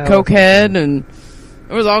like was a now- cokehead, and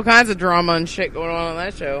there was all kinds of drama and shit going on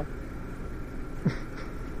that show.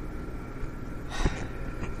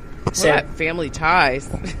 So, That Family Ties.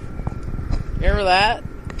 Remember that?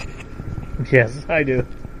 Yes, I do.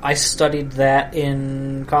 I studied that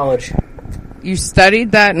in college. You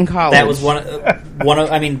studied that in college. That was one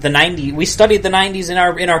of. I mean, the '90s. We studied the '90s in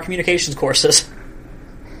our communications courses.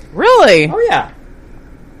 Really? Oh yeah.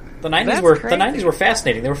 The '90s That's were crazy. the '90s were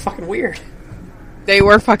fascinating. They were fucking weird. They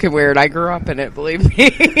were fucking weird. I grew up in it, believe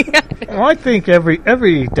me. Well, I think every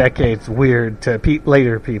decade's weird to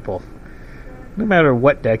later people. No matter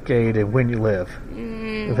what decade and when you live.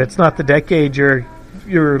 If it's not the decade you're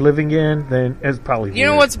living in, then it's probably You weird.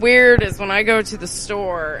 know what's weird is when I go to the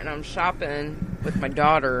store and I'm shopping with my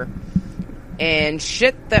daughter, and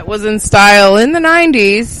shit that was in style in the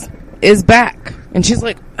 90s is back. And she's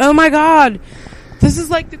like, oh my god, this is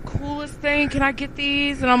like the coolest thing. Can I get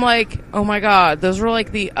these? And I'm like, oh my god, those were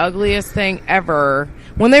like the ugliest thing ever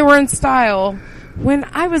when they were in style when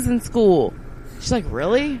I was in school. She's like,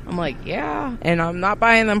 really? I'm like, yeah, and I'm not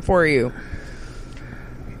buying them for you.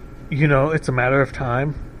 You know, it's a matter of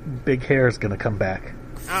time. Big hair is going to come back.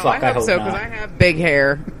 Oh, Fuck, I I hope hope so, not. because I have big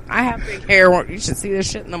hair. I have big hair. You should see this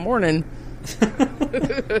shit in the morning.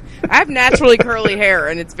 I have naturally curly hair,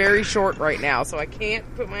 and it's very short right now, so I can't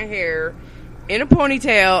put my hair in a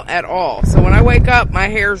ponytail at all. So when I wake up, my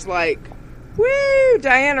hair's like, woo,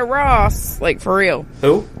 Diana Ross. Like, for real.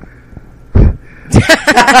 Who?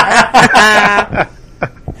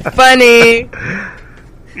 Funny.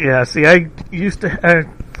 Yeah, see, I used to,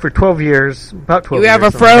 for 12 years, about 12 You have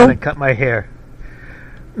years, a fro? I had to cut my hair.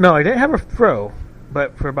 No, I didn't have a fro,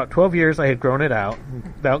 but for about 12 years I had grown it out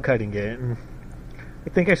without cutting it, and I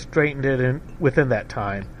think I straightened it within that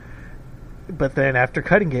time. But then after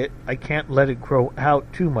cutting it, I can't let it grow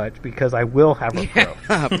out too much because I will have a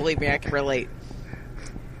fro. Believe me, I can relate.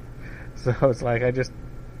 So it's like I just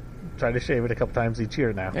try to shave it a couple times each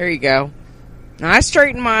year now. There you go. Now, I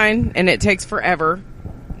straighten mine, and it takes forever.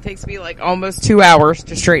 It takes me like almost 2 hours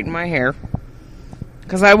to straighten my hair.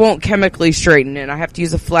 Because I won't chemically straighten it. I have to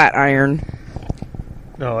use a flat iron.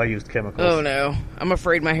 No, I used chemicals. Oh no. I'm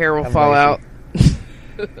afraid my hair will I'm fall lazy.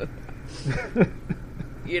 out.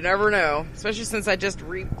 You never know. Especially since I just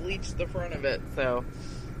re-bleached the front of it. So.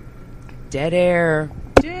 Dead air.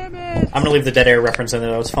 Damn it. I'm gonna leave the dead air reference in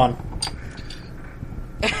there. That was fun.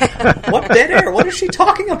 What dead air? What is she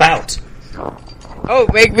talking about? Oh,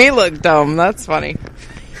 make me look dumb. That's funny.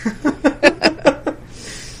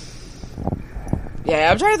 Yeah,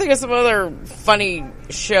 I'm trying to think of some other funny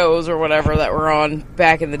shows or whatever that were on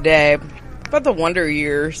back in the day. About the Wonder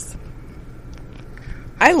Years.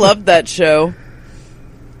 I loved that show.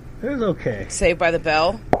 It was okay. Saved by the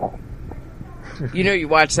Bell. You know you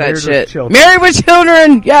watch that Married with shit. Children. Married with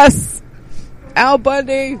Children! Yes! Al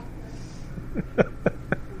Bundy!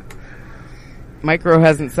 Micro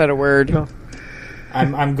hasn't said a word. No.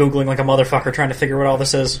 I'm Googling like a motherfucker trying to figure what all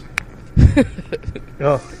this is.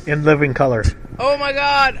 Oh, in living color. Oh my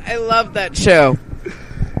god, I love that show.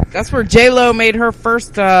 That's where J-Lo made her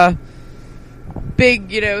first big,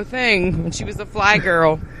 thing when she was a fly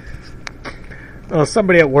girl. Oh,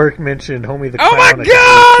 somebody at work mentioned Homie the Oh Clown. my a couple weeks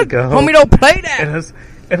god! ago. Homie, don't play And that!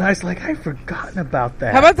 And I was like, I've forgotten about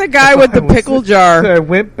that. How about the guy with the pickle jar? So I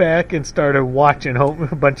went back and started watching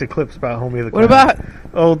a bunch of clips about Homie the Clown. What about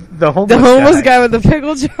the homeless the homeless guy with the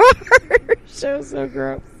pickle jar? Show's so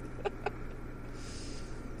gross.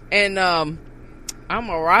 And I'm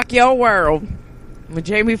gonna rock your world with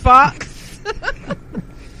Jamie Foxx.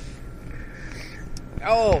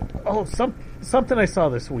 Something I saw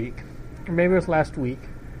this week, or maybe it was last week,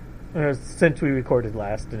 since we recorded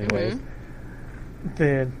last, anyways. Mm-hmm.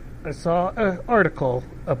 Then I saw an article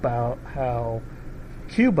about how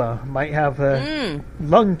Cuba might have a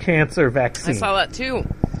lung cancer vaccine. I saw that too.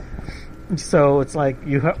 So it's like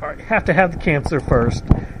you have to have the cancer first,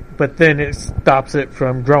 but then it stops it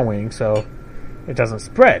from growing so it doesn't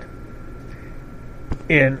spread.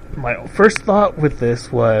 And my first thought with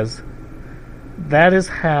this was, that is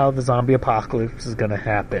how the zombie apocalypse is going to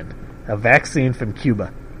happen. A vaccine from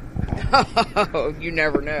Cuba. Oh, you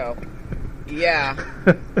never know. Yeah.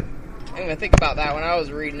 I didn't even think about that when I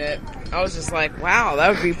was reading it. I was just like, wow, that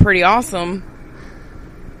would be pretty awesome.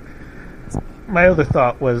 My other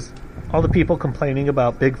thought was all the people complaining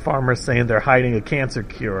about big pharma saying they're hiding a cancer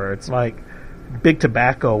cure. It's like big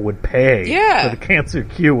tobacco would pay for the cancer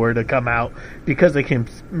cure to come out because they can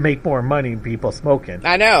make more money than people smoking.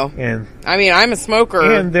 I know. And I mean, I'm a smoker.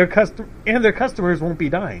 And their customers won't be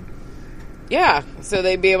dying. Yeah, so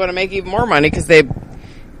they'd be able to make even more money because they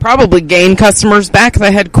probably gain customers back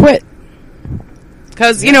that had quit.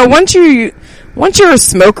 Because, you know, once you're a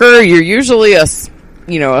smoker, you're usually a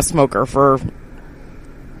smoker for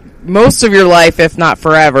most of your life, if not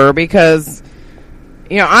forever, because,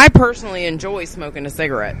 you know, I personally enjoy smoking a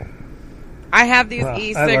cigarette. I have these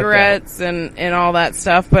e-cigarettes and all that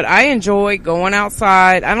stuff, but I enjoy going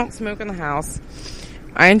outside. I don't smoke in the house.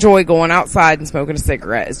 I enjoy going outside and smoking a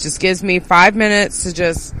cigarette. It just gives me 5 minutes to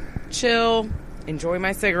just chill, enjoy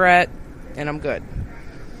my cigarette, and I'm good.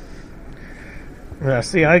 Yeah,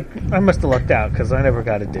 see, I must have lucked out because I never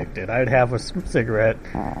got addicted. I'd have a cigarette.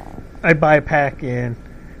 I'd buy a pack in.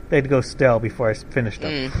 They'd go stale before I finished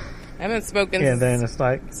them. I've been smoking then it's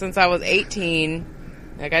like, since I was 18.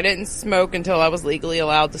 Like, I didn't smoke until I was legally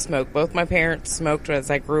allowed to smoke. Both my parents smoked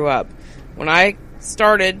as I grew up. When I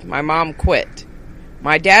started, my mom quit.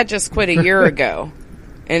 My dad just quit a year ago.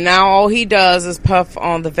 And now all he does is puff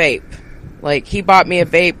on the vape. Like, he bought me a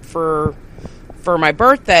vape for my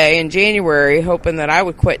birthday in January, hoping that I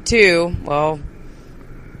would quit too. Well,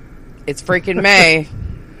 it's freaking May.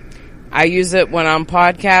 I use it when I'm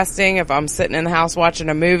podcasting, if I'm sitting in the house watching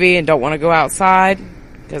a movie and don't want to go outside,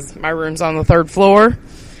 because my room's on the 3rd floor.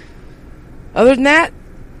 Other than that,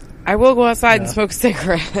 I will go outside and smoke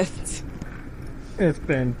cigarettes. It's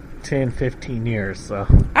been 10, 15 years, so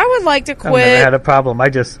I would like to quit. I've never had a problem. I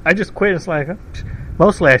just quit. It's like,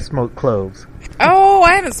 mostly I smoke cloves. Oh,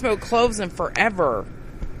 I haven't smoked cloves in forever.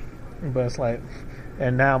 But it's like,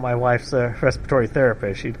 and now my wife's a respiratory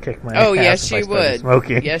therapist. She'd kick my ass. Oh, yes, if I she would.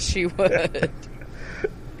 Smoking. Yes, she would.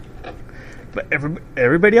 But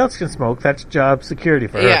everybody else can smoke. That's job security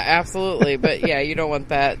for her. Yeah, absolutely. But yeah, you don't want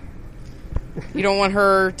that. You don't want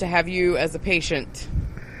her to have you as a patient.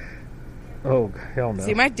 Oh, hell no.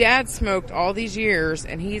 See, my dad smoked all these years,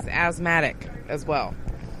 and he's asthmatic as well.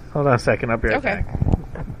 Hold on a second. I'll be right back.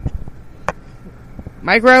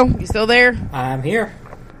 Micro, you still there? I'm here.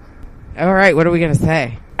 All right, what are we going to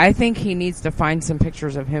say? I think he needs to find some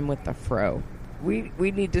pictures of him with the fro. We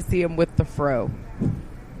need to see him with the fro.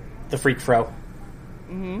 The freak fro.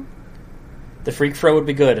 Mm-hmm. The freak fro would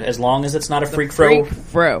be good, as long as it's not a freak fro.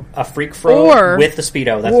 A freak fro with the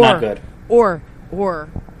Speedo. That's not good. Or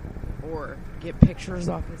get pictures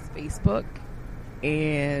off his Facebook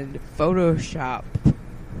and Photoshop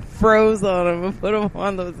froze on him and put them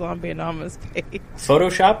on the Zombie Anonymous page.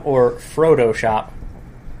 Photoshop or Frodo-shop?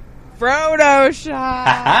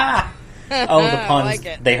 Frodo-shop! Oh, the puns. Like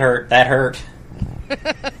it. They hurt. That hurt.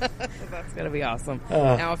 That's going to be awesome.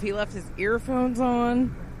 Now, if he left his earphones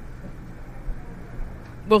on,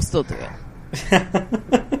 we'll still do it.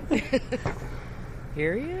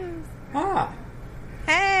 Here he is.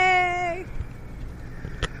 Hey!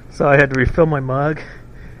 So I had to refill my mug.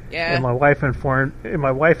 Yeah. And my wife informed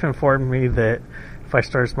me that if I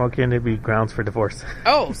started smoking, it'd be grounds for divorce.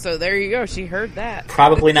 Oh, so there you go. She heard that.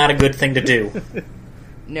 Probably not a good thing to do.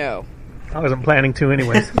 No. I wasn't planning to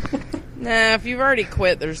anyways. Nah, if you've already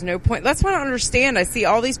quit, there's no point. That's what I don't understand. I see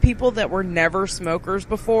all these people that were never smokers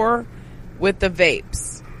before with the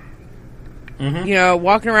vapes. Mm-hmm. You know,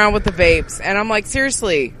 walking around with the vapes. And I'm like,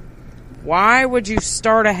 seriously, why would you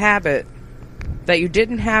start a habit that you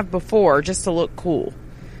didn't have before just to look cool?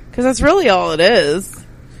 Because that's really all it is.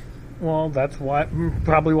 Well, that's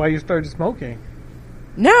probably why you started smoking.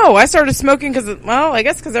 No, I started smoking I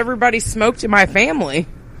guess because everybody smoked in my family.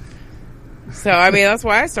 So, I mean, that's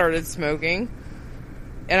why I started smoking.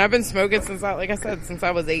 And I've been smoking since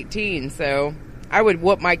I was 18. So, I would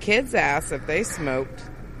whoop my kids' ass if they smoked.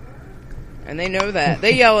 And they know that.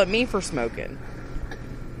 They yell at me for smoking.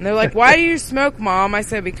 And they're like, why do you smoke, Mom? I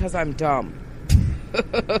said, because I'm dumb.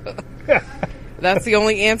 That's the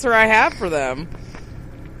only answer I have for them.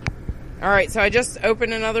 All right, so I just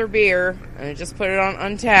opened another beer, and I just put it on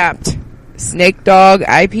Untapped. Snake Dog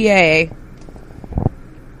IPA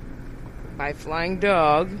by Flying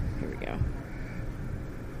Dog. Here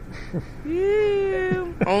we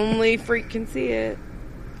go. Only freak can see it.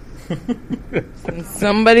 And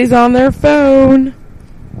somebody's on their phone.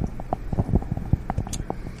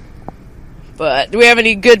 But do we have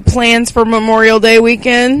any good plans for Memorial Day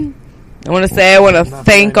weekend? I want to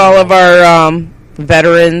thank all of our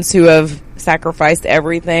veterans who have sacrificed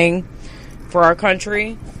everything for our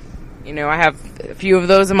country. You know, I have a few of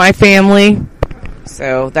those in my family.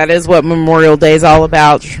 So that is what Memorial Day is all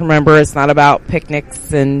about. Just remember, it's not about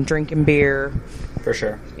picnics and drinking beer. For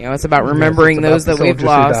sure. You know, it's about remembering those that we've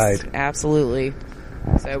lost. Died. Absolutely.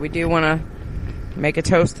 So we do want to make a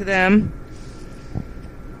toast to them.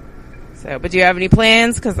 So, but do you have any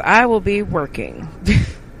plans? Because I will be working.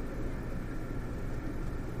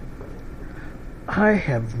 I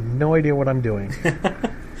have no idea what I'm doing.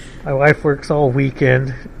 My wife works all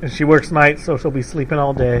weekend, and she works nights, so she'll be sleeping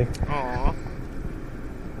all day. Aww.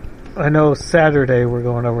 I know Saturday we're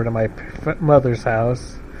going over to my mother's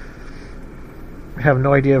house. I have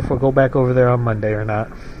no idea if we'll go back over there on Monday or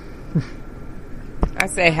not. I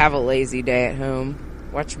say have a lazy day at home.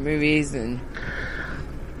 Watch movies and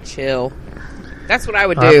chill. That's what I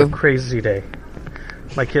would do. I have a crazy day.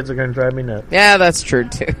 My kids are going to drive me nuts. Yeah, that's true,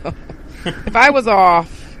 too. If I was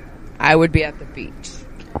off, I would be at the beach.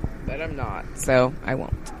 But I'm not, so I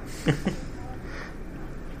won't.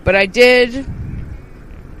 But I did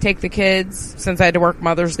take the kids, since I had to work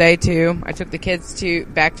Mother's Day, too. I took the kids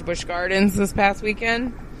back to Busch Gardens this past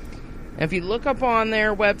weekend. And if you look up on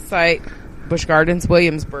their website, Busch Gardens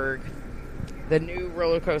Williamsburg, the new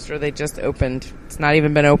roller coaster they just opened. It's not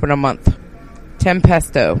even been open a month.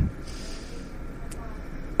 Tempesto.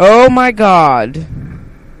 Oh my God.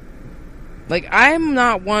 Like, I'm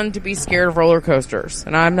not one to be scared of roller coasters,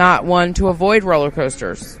 and I'm not one to avoid roller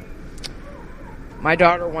coasters. My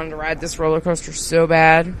daughter wanted to ride this roller coaster so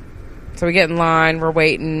bad. So we get in line, we're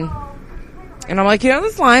waiting. And I'm like,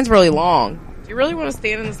 this line's really long. Do you really want to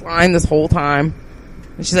stand in this line this whole time?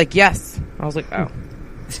 And she's like, yes. I was like, oh.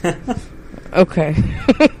 Okay.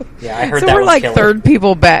 Yeah, I heard so that we're was like killer. Third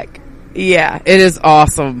people back. Yeah, it is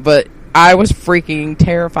awesome, but I was freaking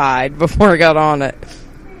terrified before I got on it.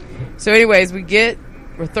 So anyways, we're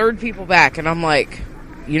third people back, and I'm like,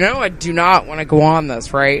 I do not want to go on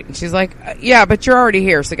this, right? And she's like, yeah, but you're already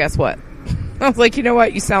here, so guess what? I was like, you know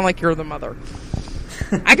what? You sound like you're the mother.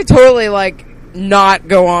 I could totally, not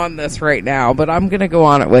go on this right now, but I'm going to go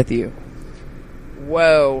on it with you.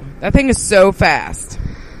 Whoa. That thing is so fast.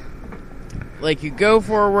 Like, you go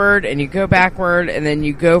forward, and you go backward, and then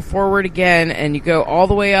you go forward again, and you go all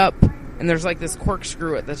the way up, and there's, this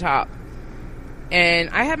corkscrew at the top. And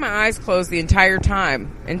I had my eyes closed the entire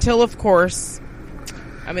time, until, of course,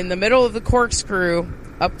 I'm in the middle of the corkscrew,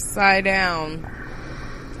 upside down.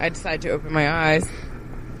 I decide to open my eyes.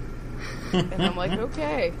 And I'm like,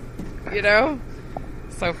 okay.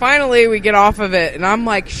 So finally we get off of it, and I'm,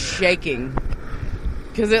 shaking.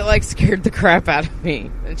 Because it, scared the crap out of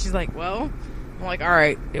me. And she's like, well... I'm like, all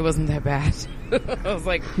right, it wasn't that bad. I was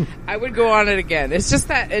like, I would go on it again. It's just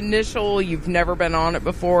that initial, you've never been on it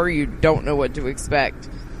before, you don't know what to expect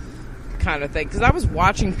kind of thing. Because I was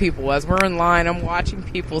watching people as we're in line. I'm watching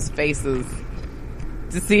people's faces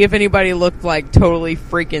to see if anybody looked totally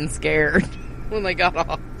freaking scared when they got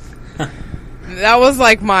off. That was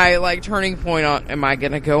my turning point on, am I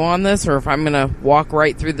going to go on this, or if I'm going to walk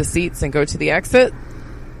right through the seats and go to the exit?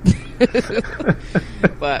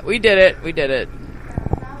 But we did it.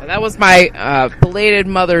 And that was my belated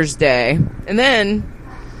Mother's Day. And then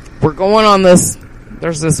we're going on there's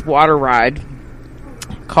this water ride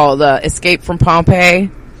called Escape from Pompeii.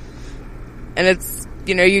 And it's,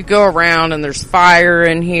 you go around and there's fire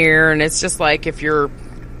in here, and it's just like if you're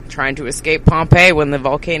trying to escape Pompeii when the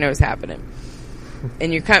volcano's happening.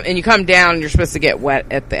 And you come down and you're supposed to get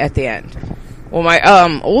wet at the end. Well,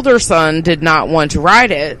 my older son did not want to ride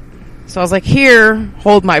it. So I was like, here,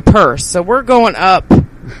 hold my purse. So we're going up.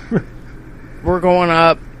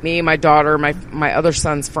 Me, my daughter, my other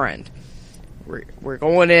son's friend. We're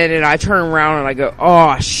going in, and I turn around and I go,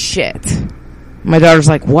 oh, shit. My daughter's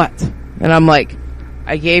like, what? And I'm like,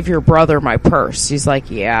 I gave your brother my purse. He's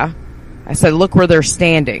like, yeah. I said, look where they're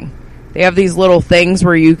standing. They have these little things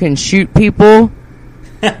where you can shoot people,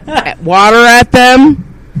 water at them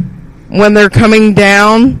when they're coming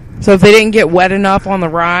down. So if they didn't get wet enough on the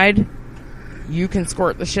ride, you can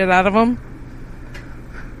squirt the shit out of them.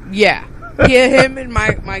 Yeah. Yeah, him and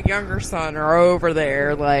my younger son are over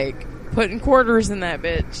there, like, putting quarters in that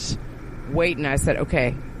bitch. Waiting. I said,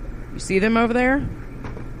 okay, you see them over there?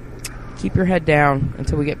 Keep your head down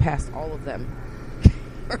until we get past all of them.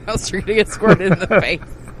 Or else you're going to get squirted in the face.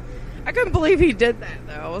 I couldn't believe he did that,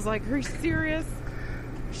 though. I was like, are you serious?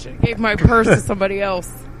 I should have gave my purse to somebody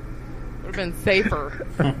else. Would have been safer.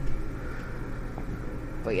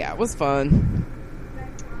 But yeah, it was fun.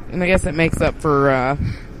 And I guess it makes up for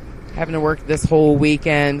having to work this whole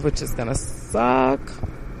weekend, which is going to suck.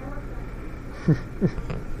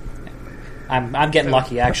 I'm getting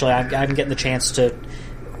lucky, actually. I'm getting the chance to...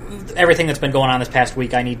 Everything that's been going on this past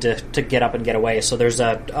week, I need to get up and get away. So there's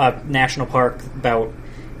a national park about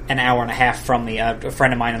an hour and a half from me. A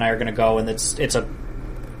friend of mine and I are going to go, and it's a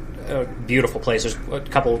beautiful place. There's a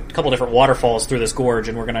couple different waterfalls through this gorge,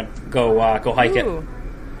 and we're going to go hike it.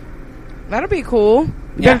 That'll be cool.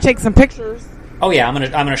 You better take some pictures. Oh yeah, I'm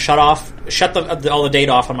gonna shut all the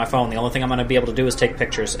data off on my phone. The only thing I'm gonna be able to do is take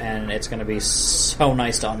pictures, and it's gonna be so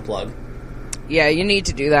nice to unplug. Yeah, you need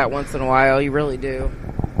to do that once in a while. You really do.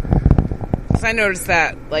 Because I noticed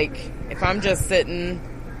that, like, if I'm just sitting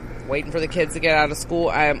waiting for the kids to get out of school,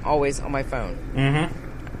 I am always on my phone.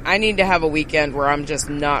 Mm-hmm. I need to have a weekend where I'm just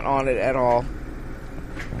not on it at all.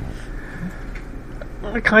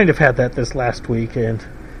 I kind of had that this last weekend.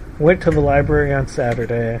 Went to the library on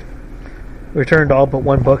Saturday. Returned all but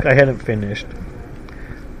one book I hadn't finished.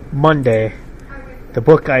 Monday, the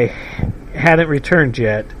book I hadn't returned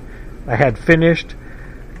yet, I had finished,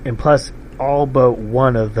 and plus all but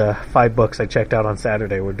one of the 5 books I checked out on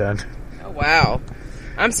Saturday were done. Oh, wow.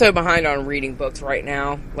 I'm so behind on reading books right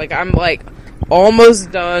now. Like, I'm, like,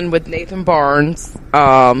 almost done with Nathan Barnes,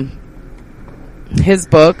 his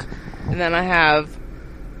book, and then I have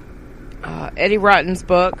Eddie Rotten's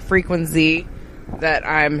book, Frequency, that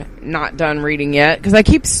I'm not done reading yet, because I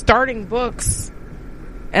keep starting books,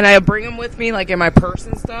 and I bring them with me, like, in my purse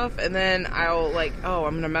and stuff, and then I'll, like, oh,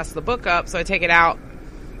 I'm going to mess the book up, so I take it out,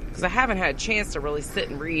 because I haven't had a chance to really sit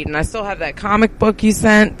and read, and I still have that comic book you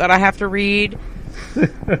sent that I have to read.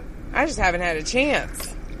 I just haven't had a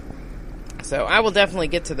chance. So I will definitely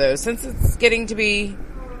get to those. Since it's getting to be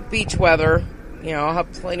beach weather, you know, I'll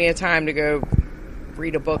have plenty of time to go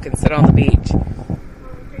read a book and sit on the beach.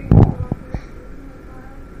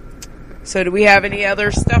 So do we have any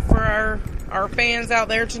other stuff for our fans out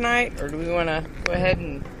there tonight? Or do we want to go ahead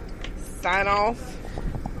and sign off?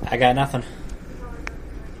 I got nothing.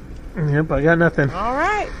 Yep, I got nothing. All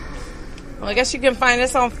right. Well, I guess you can find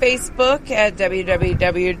us on Facebook at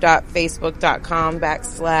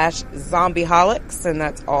www.facebook.com/zombieholics, and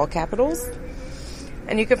that's all capitals.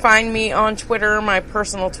 And you can find me on Twitter. My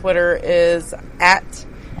personal Twitter is at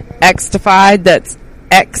Xdefied. That's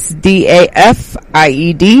XDAFIED.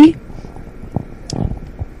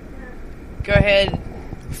 Go ahead,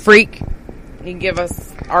 Freak. You can give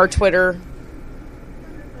us our Twitter.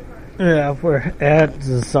 Yeah, we're at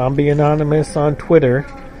Zombie Anonymous on Twitter.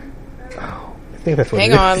 Oh, I think that's what Hang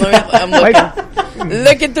it is. on, I'm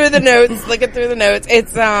looking through the notes. Looking through the notes.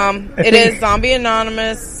 It's it is Zombie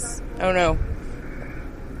Anonymous. Oh no,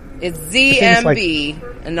 it's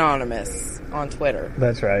ZMB Anonymous on Twitter.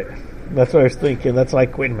 That's right. That's what I was thinking. That's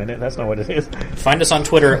like, wait a minute, that's not what it is. Find us on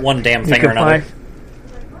Twitter at one damn thing or another.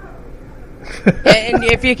 And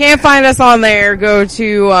if you can't find us on there, go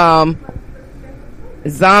to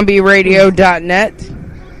zombieradio.net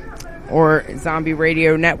or Zombie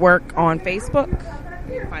Radio Network on Facebook.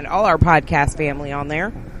 You can find all our podcast family on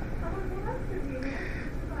there.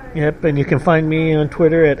 Yep, and you can find me on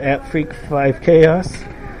Twitter at Freak5Chaos.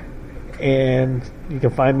 And you can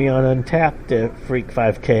find me on Untapped at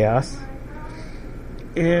Freak5Chaos.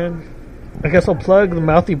 And I guess I'll plug the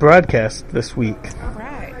Mouthy Broadcast this week. All right.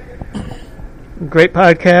 Great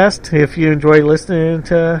podcast if you enjoy listening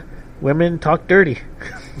to women talk dirty.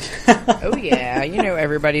 Oh, yeah. You know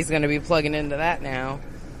everybody's going to be plugging into that now.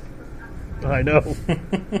 I know.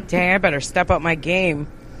 Dang, I better step up my game.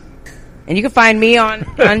 And you can find me on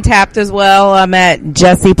Untapped as well. I'm at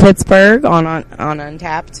Jesse Pittsburgh on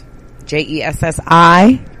Untapped.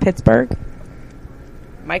 JESSI Pittsburgh.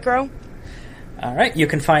 Micro? All right. You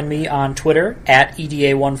can find me on Twitter at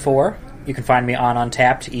EDA14. You can find me on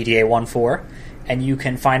Untapped, EDA14. And you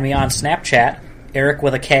can find me on Snapchat, Eric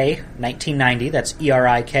with a K, 1990. That's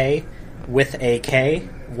ERIK with a K,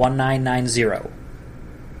 1990.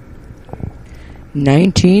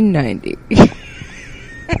 1990.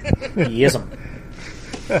 Yes'm.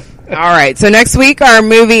 All right, so next week our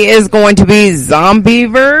movie is going to be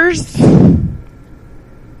Zombieverse.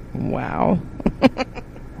 Wow.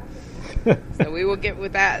 So we will get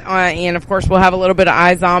with that. And, of course, we'll have a little bit of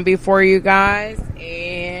iZombie for you guys.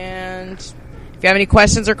 And if you have any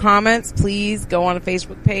questions or comments, please go on the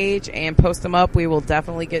Facebook page and post them up. We will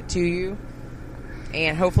definitely get to you.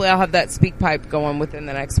 And hopefully I'll have that speak pipe going within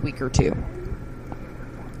the next week or two.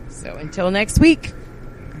 So until next week.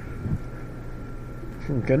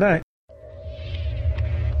 Good night.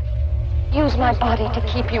 Use my body to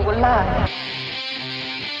keep you alive.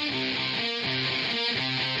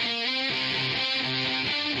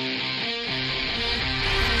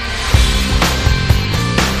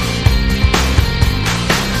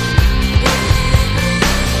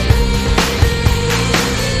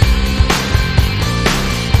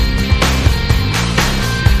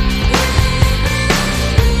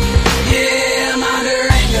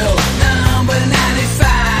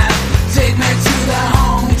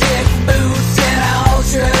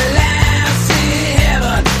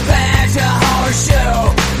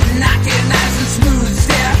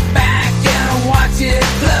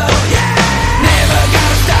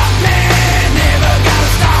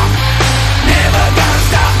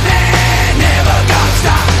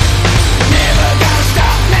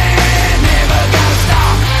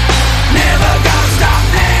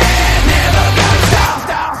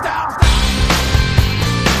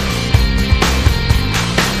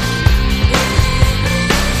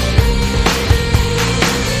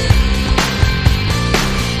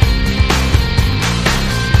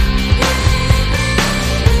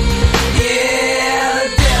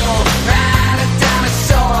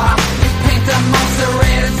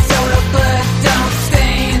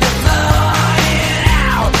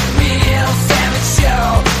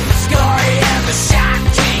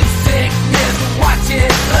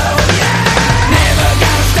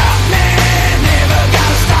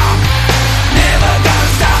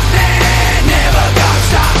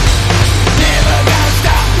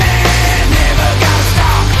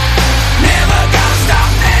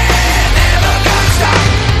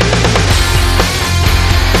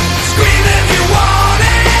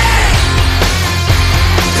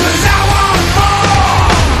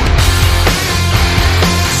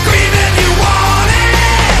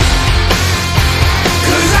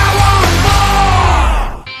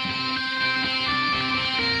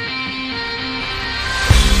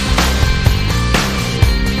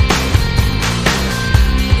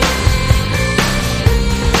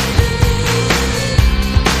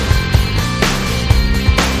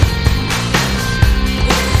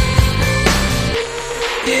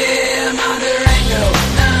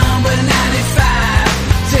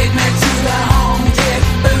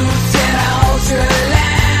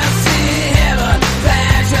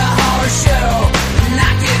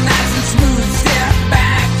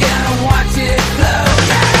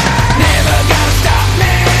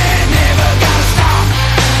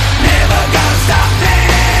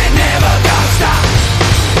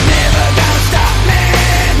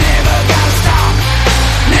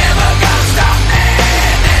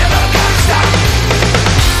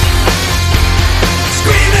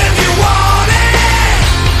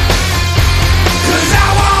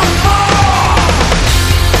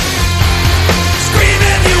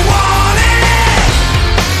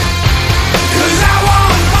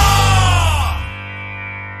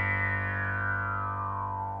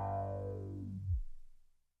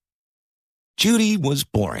 Judy was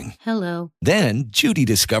boring. Hello. Then Judy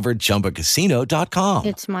discovered ChumbaCasino.com.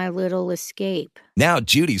 It's my little escape. Now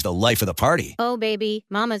Judy's the life of the party. Oh, baby,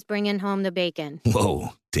 mama's bringing home the bacon. Whoa,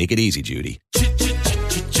 take it easy, Judy.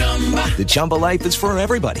 The Chumba life is for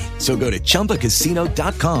everybody. So go to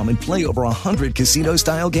ChumbaCasino.com and play over 100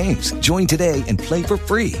 casino-style games. Join today and play for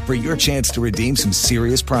free for your chance to redeem some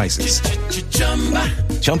serious prizes.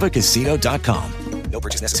 ChumbaCasino.com. No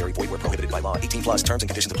purchase necessary. Void where prohibited by law. 18+ terms and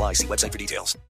conditions apply. See website for details.